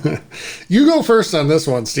NHL. You go first on this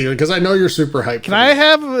one, Steven, because I know you're super hyped. Can I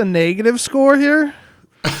have a negative score here?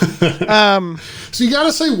 So you got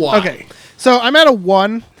to say why. Okay. So I'm at a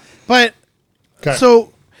 1, but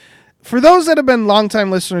so for those that have been longtime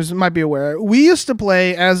listeners might be aware, we used to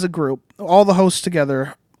play as a group, all the hosts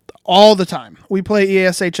together, all the time. We play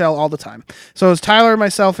ESHL all the time. So it was Tyler,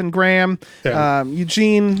 myself, and Graham. Yeah.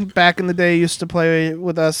 Eugene, back in the day, used to play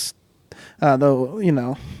with us. Though a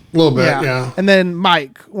little bit, yeah. And then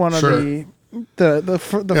Mike, one of the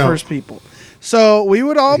first people. So we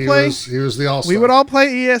would all play. He was the all-star. We would all play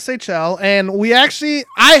ESHL, and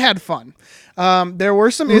I had fun. There were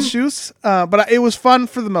some issues, but it was fun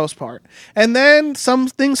for the most part. And then some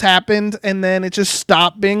things happened, and then it just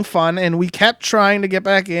stopped being fun, and we kept trying to get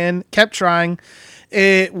back in, kept trying.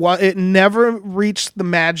 It never reached the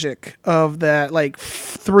magic of that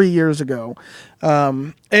 3 years ago.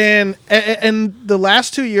 And the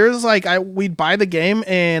last 2 years, we'd buy the game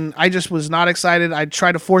and I just was not excited. I'd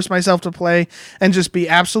try to force myself to play and just be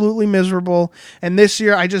absolutely miserable. And this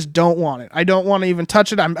year I just don't want it. I don't want to even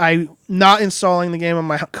touch it. I'm not installing the game on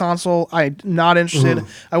my console. I'm not interested.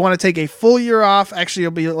 I want to take a full year off. Actually,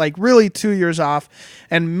 it'll be really 2 years off,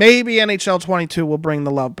 and maybe NHL 22 will bring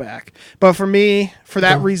the love back. But for me, for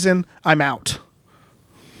that reason, I'm out.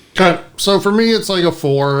 Okay, so for me, it's a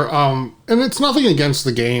 4, and it's nothing against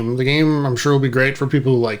the game. The game, I'm sure, will be great for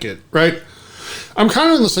people who like it, right? I'm kind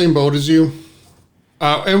of in the same boat as you.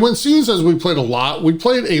 And when Steven says we played a lot, we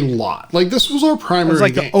played a lot. This was our primary game.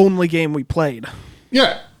 It was the only game we played.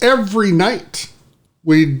 Yeah, every night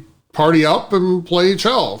we'd party up and play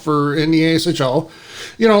HL in the ASHL,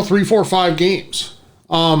 3, 4, 5 games.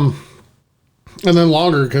 And then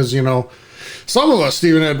longer because, some of us,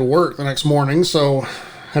 Steven, had to work the next morning, so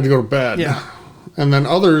had to go to bed. Yeah. And then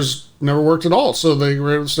others never worked at all, so they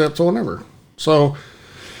were able to stay up till whenever. So,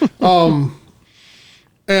 I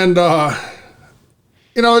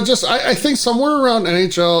think somewhere around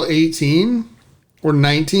NHL 18 or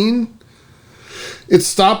 19, it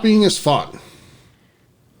stopped being as fun.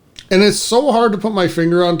 And it's so hard to put my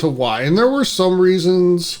finger on to why. And there were some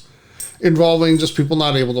reasons involving just people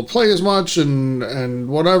not able to play as much and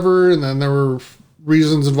whatever. And then there were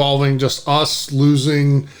reasons involving just us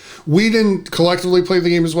losing. We didn't collectively play the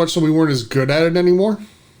game as much, so we weren't as good at it anymore.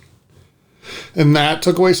 And that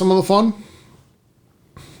took away some of the fun.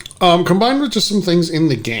 Combined with just some things in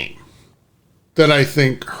the game that I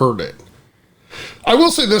think hurt it. I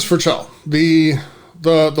will say this for Chell. The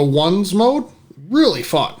ones mode, really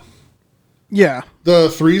fun. Yeah. The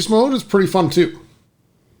threes mode is pretty fun too.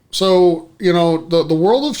 So, the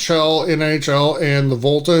world of Chell in NHL and the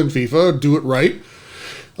Volta in FIFA do it right.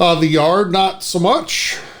 The Yard, not so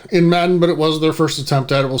much in Madden, but it was their first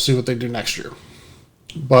attempt at it. We'll see what they do next year.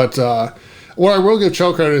 But what I will give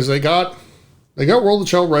Chell credit is they got World of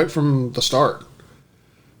Chell right from the start.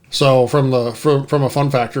 So from a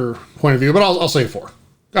fun factor point of view, but I'll say 4.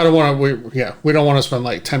 I don't want to. We don't want to spend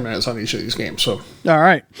like 10 minutes on each of these games. So all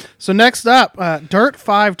right. So next up, Dirt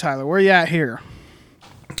 5, Tyler. Where you at here?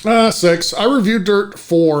 6. I reviewed Dirt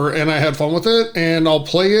 4 and I had fun with it, and I'll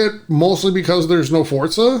play it mostly because there's no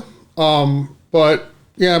Forza. But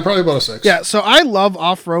yeah, probably about a 6. Yeah, so I love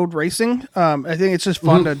off-road racing. I think it's just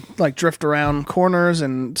fun to like drift around corners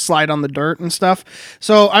and slide on the dirt and stuff.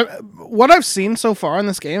 So what I've seen so far in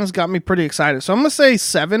this game has got me pretty excited. So I'm gonna say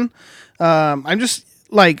 7. I'm just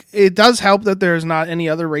like, it does help that there's not any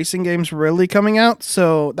other racing games really coming out.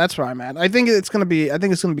 So that's where I'm at. I think it's gonna be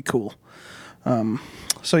cool.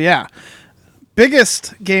 So yeah,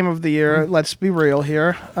 biggest game of the year. Let's be real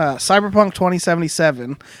here. Cyberpunk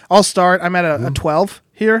 2077. I'll start. I'm at a 12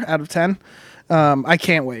 here out of 10. I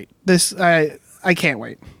can't wait. I can't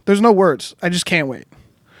wait. There's no words. I just can't wait.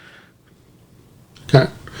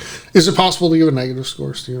 Okay. Is it possible to give a negative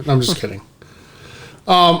score, Steven? I'm just kidding.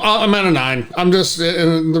 I'm at a 9. I'm just,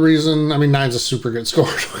 and the reason, 9's a super good score,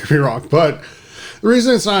 don't get me wrong, but the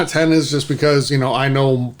reason it's not a 10 is just because, I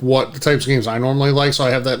know what the types of games I normally like, so I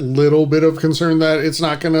have that little bit of concern that it's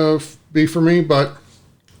not going to be for me, but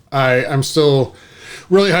I'm still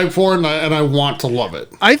really hyped for it, and I want to love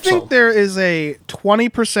it. I think there is a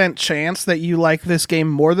 20% chance that you like this game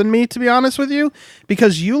more than me, to be honest with you,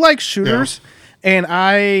 because you like shooters, and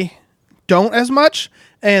I don't as much.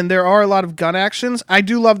 And there are a lot of gun actions. I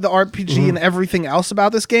do love the RPG and everything else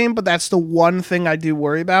about this game, but that's the one thing I do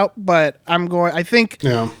worry about. But I think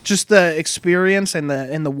just the experience and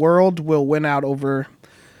the world will win out over.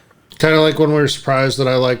 Kind of like when we were surprised that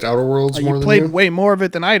I liked Outer Worlds more than you. You played way more of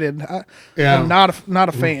it than I did. I'm not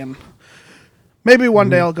a fan. Maybe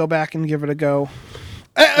one day I'll go back and give it a go.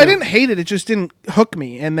 I didn't hate it. It just didn't hook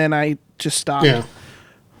me, and then I just stopped. Yeah,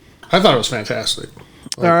 I thought it was fantastic.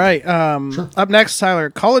 All right. Sure. Up next, Tyler,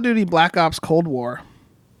 Call of Duty Black Ops Cold War.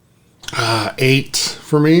 8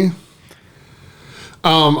 for me.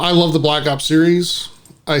 I love the Black Ops series.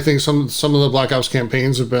 I think some of the Black Ops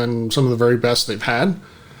campaigns have been some of the very best they've had.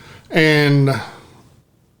 And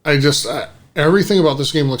I just everything about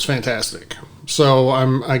this game looks fantastic. So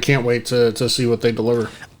I can't wait to see what they deliver.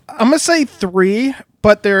 I'm going to say 3,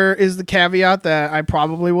 but there is the caveat that I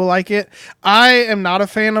probably will like it. I am not a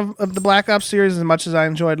fan of the Black Ops series as much as I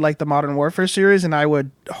enjoyed like the Modern Warfare series, and I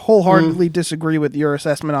would wholeheartedly disagree with your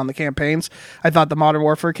assessment on the campaigns. I thought the Modern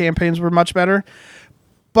Warfare campaigns were much better.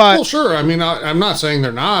 But well, sure. I'm not saying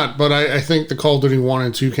they're not, but I think the Call of Duty 1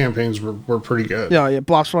 and 2 campaigns were pretty good. Yeah,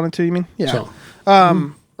 Blops 1 and 2, you mean? Yeah. So,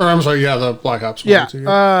 or I'm sorry, the Black Ops 1 and 2.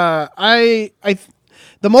 Yeah.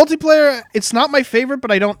 The multiplayer, it's not my favorite,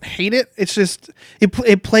 but I don't hate it. It's just,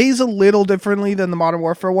 it plays a little differently than the Modern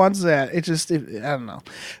Warfare ones. That I don't know.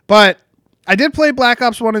 But I did play Black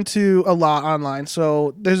Ops 1 and 2 a lot online,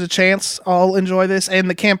 so there's a chance I'll enjoy this,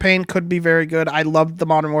 and the campaign could be very good. I loved the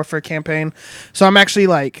Modern Warfare campaign, so I'm actually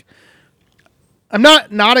like, I'm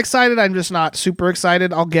not excited. I'm just not super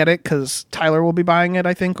excited. I'll get it because Tyler will be buying it,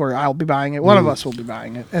 I think, or I'll be buying it. One of us will be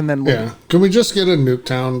buying it, and then Can we just get a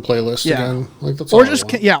Nuketown playlist again? Like that's or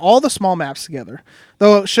just all the small maps together.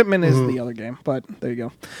 Though Shipment is the other game, but there you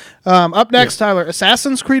go. Up next, Tyler,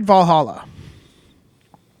 Assassin's Creed Valhalla.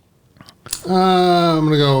 I'm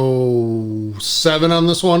gonna go 7 on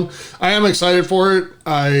this one. I am excited for it.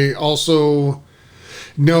 I also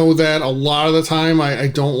know that a lot of the time I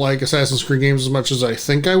don't like Assassin's Creed games as much as I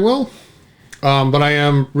think I will. But I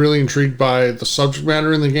am really intrigued by the subject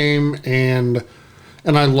matter in the game, and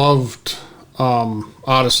I loved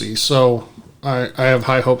Odyssey, so I have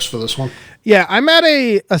high hopes for this one. Yeah, I'm at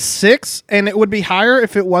a 6, and it would be higher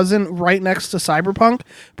if it wasn't right next to Cyberpunk.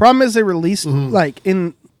 Problem is they released like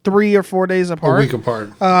in 3 or 4 days apart. A week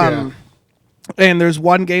apart. And there's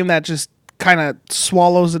one game that just kind of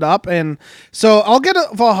swallows it up, and so I'll get a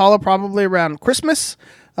Valhalla probably around Christmas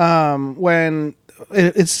when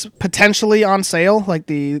it's potentially on sale, like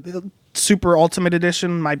the Super Ultimate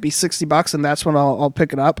Edition might be $60, and that's when I'll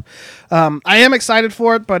pick it up. I am excited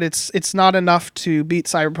for it, but it's not enough to beat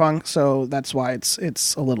Cyberpunk, so that's why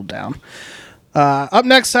it's a little down. Up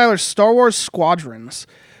next, Tyler, Star Wars Squadrons.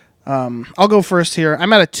 I'll go first here.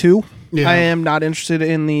 I'm at a 2. Yeah. I am not interested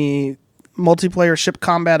in the multiplayer ship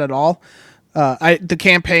combat at all. The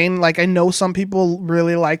campaign, like, I know some people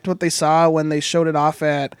really liked what they saw when they showed it off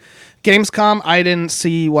at Gamescom. I didn't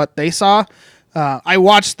see what they saw. I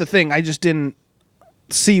watched the thing. I just didn't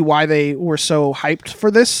see why they were so hyped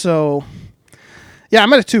for this. So, yeah,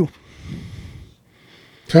 I'm at a 2.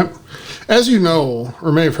 Okay. As you know,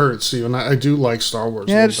 or may have heard, Steven, I do like Star Wars.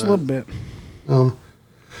 Yeah, just a little bit.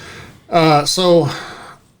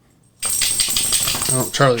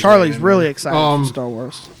 Charlie's really excited for Star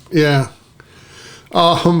Wars. Yeah.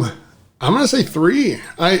 I'm going to say 3.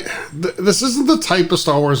 This isn't the type of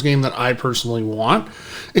Star Wars game that I personally want.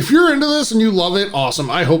 If you're into this and you love it, awesome.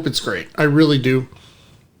 I hope it's great. I really do.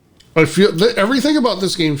 I feel that everything about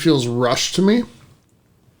this game feels rushed to me.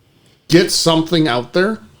 Get something out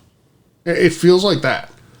there. It feels like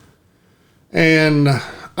that. And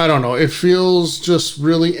I don't know. It feels just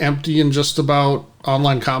really empty and just about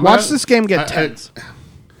online combat. Watch this game get tense.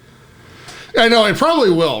 I know, it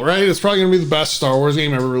probably will, right? It's probably going to be the best Star Wars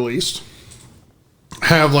game ever released.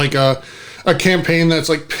 Have like a campaign that's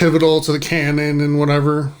like pivotal to the canon and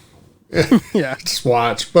whatever. Yeah. Just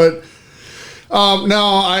watch. But no,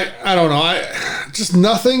 I don't know. Just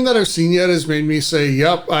nothing that I've seen yet has made me say,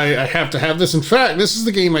 yep, I have to have this. In fact, this is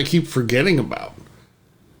the game I keep forgetting about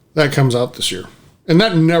that comes out this year. And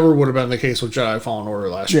that never would have been the case with Jedi Fallen Order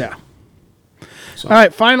last year. Yeah. So. All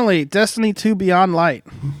right, finally, Destiny 2 Beyond Light.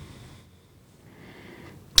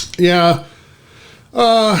 Yeah.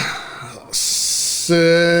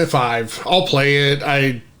 5. I'll play it.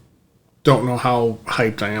 I don't know how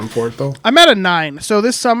hyped I am for it, though. I'm at a 9. So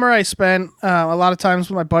this summer I spent a lot of times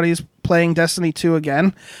with my buddies playing Destiny 2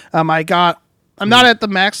 again. I'm not at the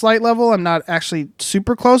max light level. I'm not actually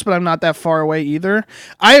super close, but I'm not that far away either.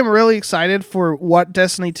 I am really excited for what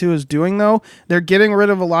Destiny 2 is doing, though. They're getting rid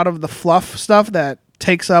of a lot of the fluff stuff that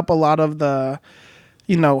takes up a lot of the,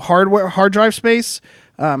 hard drive space.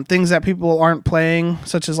 Things that people aren't playing,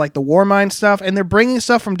 such as like the Warmind stuff, and they're bringing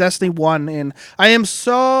stuff from Destiny 1 in. I am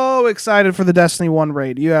so excited for the Destiny 1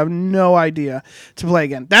 raid. You have no idea to play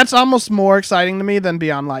again. That's almost more exciting to me than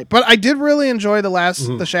Beyond Light. But I did really enjoy the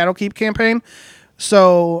Shadowkeep campaign,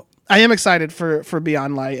 so I am excited for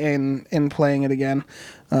Beyond Light and playing it again.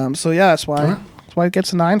 So yeah, that's why it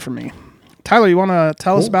gets a 9 for me. Tyler, you want to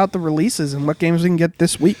tell us about the releases and what games we can get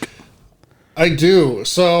this week? I do.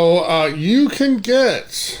 So you can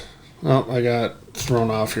get... Oh, I got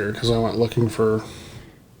thrown off here because I went looking for...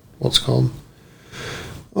 What's it called?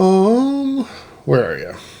 Where are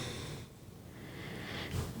you?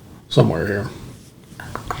 Somewhere here.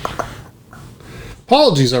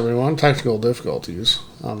 Apologies, everyone. Technical difficulties.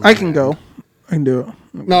 I can go. I can do it.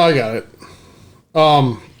 No, I got it.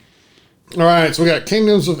 All right, so we got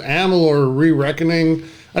Kingdoms of Amalur Re-Reckoning.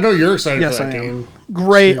 I know you're excited for that game.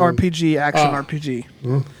 Great RPG, action RPG.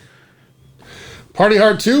 Mm-hmm. Party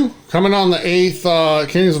Hard 2 coming on the 8th.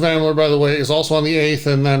 Kingdoms of Amalur, by the way, is also on the 8th.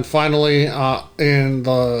 And then finally, in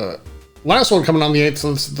the last one coming on the 8th,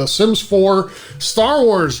 so it's The Sims 4 Star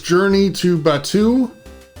Wars Journey to Batuu.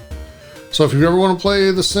 So if you ever want to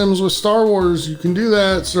play The Sims with Star Wars, you can do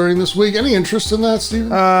that starting this week. Any interest in that,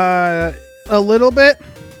 Steven? A little bit,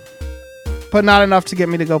 but not enough to get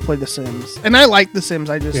me to go play The Sims. And I like The Sims.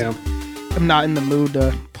 I just am not in the mood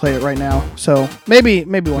to play it right now. So maybe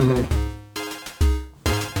one day.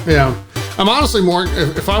 Yeah. I'm honestly more,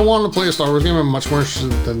 if I want to play a Star Wars game, I'm much more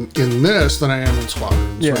interested in this than I am in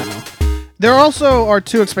Squadrons right now. There also are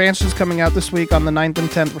 2 expansions coming out this week on the 9th and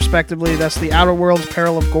 10th, respectively. That's the Outer Worlds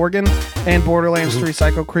Peril of Gorgon and Borderlands 3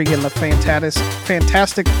 Psycho Krieg and the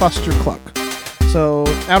Fantastic Cluster Cluck. So,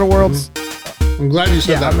 Outer Worlds... I'm glad you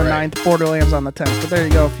said that on the right. 9th, Borderlands on the 10th. But there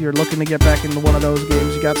you go. If you're looking to get back into one of those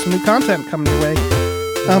games, you got some new content coming your way.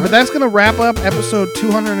 But that's going to wrap up episode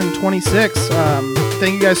 226.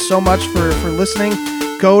 Thank you guys so much for listening.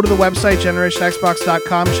 Go to the website,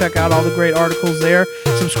 generationxbox.com. Check out all the great articles there.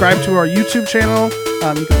 Subscribe to our YouTube channel.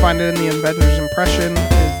 You can find it in the Avengers impression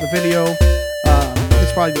is the video.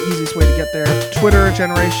 It's probably the easiest way to get there. Twitter,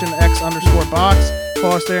 GenerationX_box.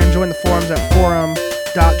 Follow us there and join the forums at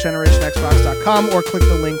forum.generationxbox.com or click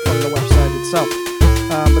the link from the website itself.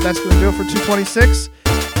 But that's going to do it for 226.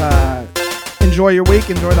 Enjoy your week.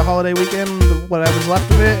 Enjoy the holiday weekend, whatever's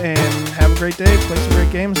left of it, and have a great day. Play some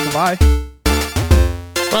great games. Goodbye.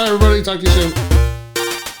 Bye, everybody. Talk to you soon.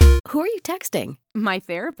 Who are you texting? My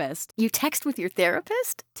therapist. You text with your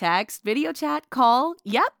therapist? Text, video chat, call.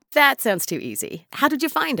 Yep. That sounds too easy. How did you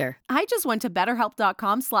find her? I just went to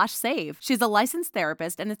betterhelp.com/save. She's a licensed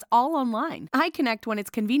therapist and it's all online. I connect when it's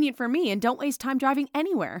convenient for me and don't waste time driving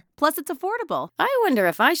anywhere. Plus, it's affordable. I wonder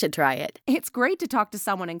if I should try it. It's great to talk to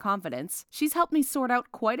someone in confidence. She's helped me sort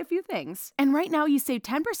out quite a few things. And right now you save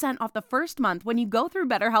 10% off the first month when you go through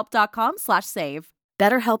betterhelp.com/save.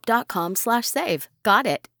 BetterHelp.com/save. Got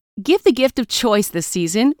it. Give the gift of choice this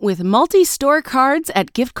season with multi-store cards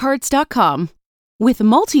at giftcards.com. With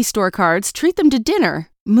multi-store cards, treat them to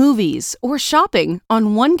dinner, movies, or shopping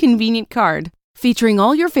on one convenient card. Featuring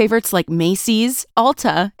all your favorites like Macy's,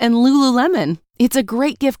 Ulta, and Lululemon. It's a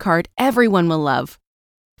great gift card everyone will love.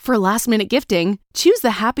 For last-minute gifting, choose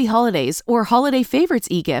the Happy Holidays or Holiday Favorites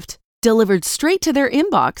e-gift, delivered straight to their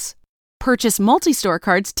inbox. Purchase multi-store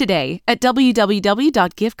cards today at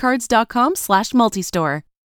www.giftcards.com/multistore.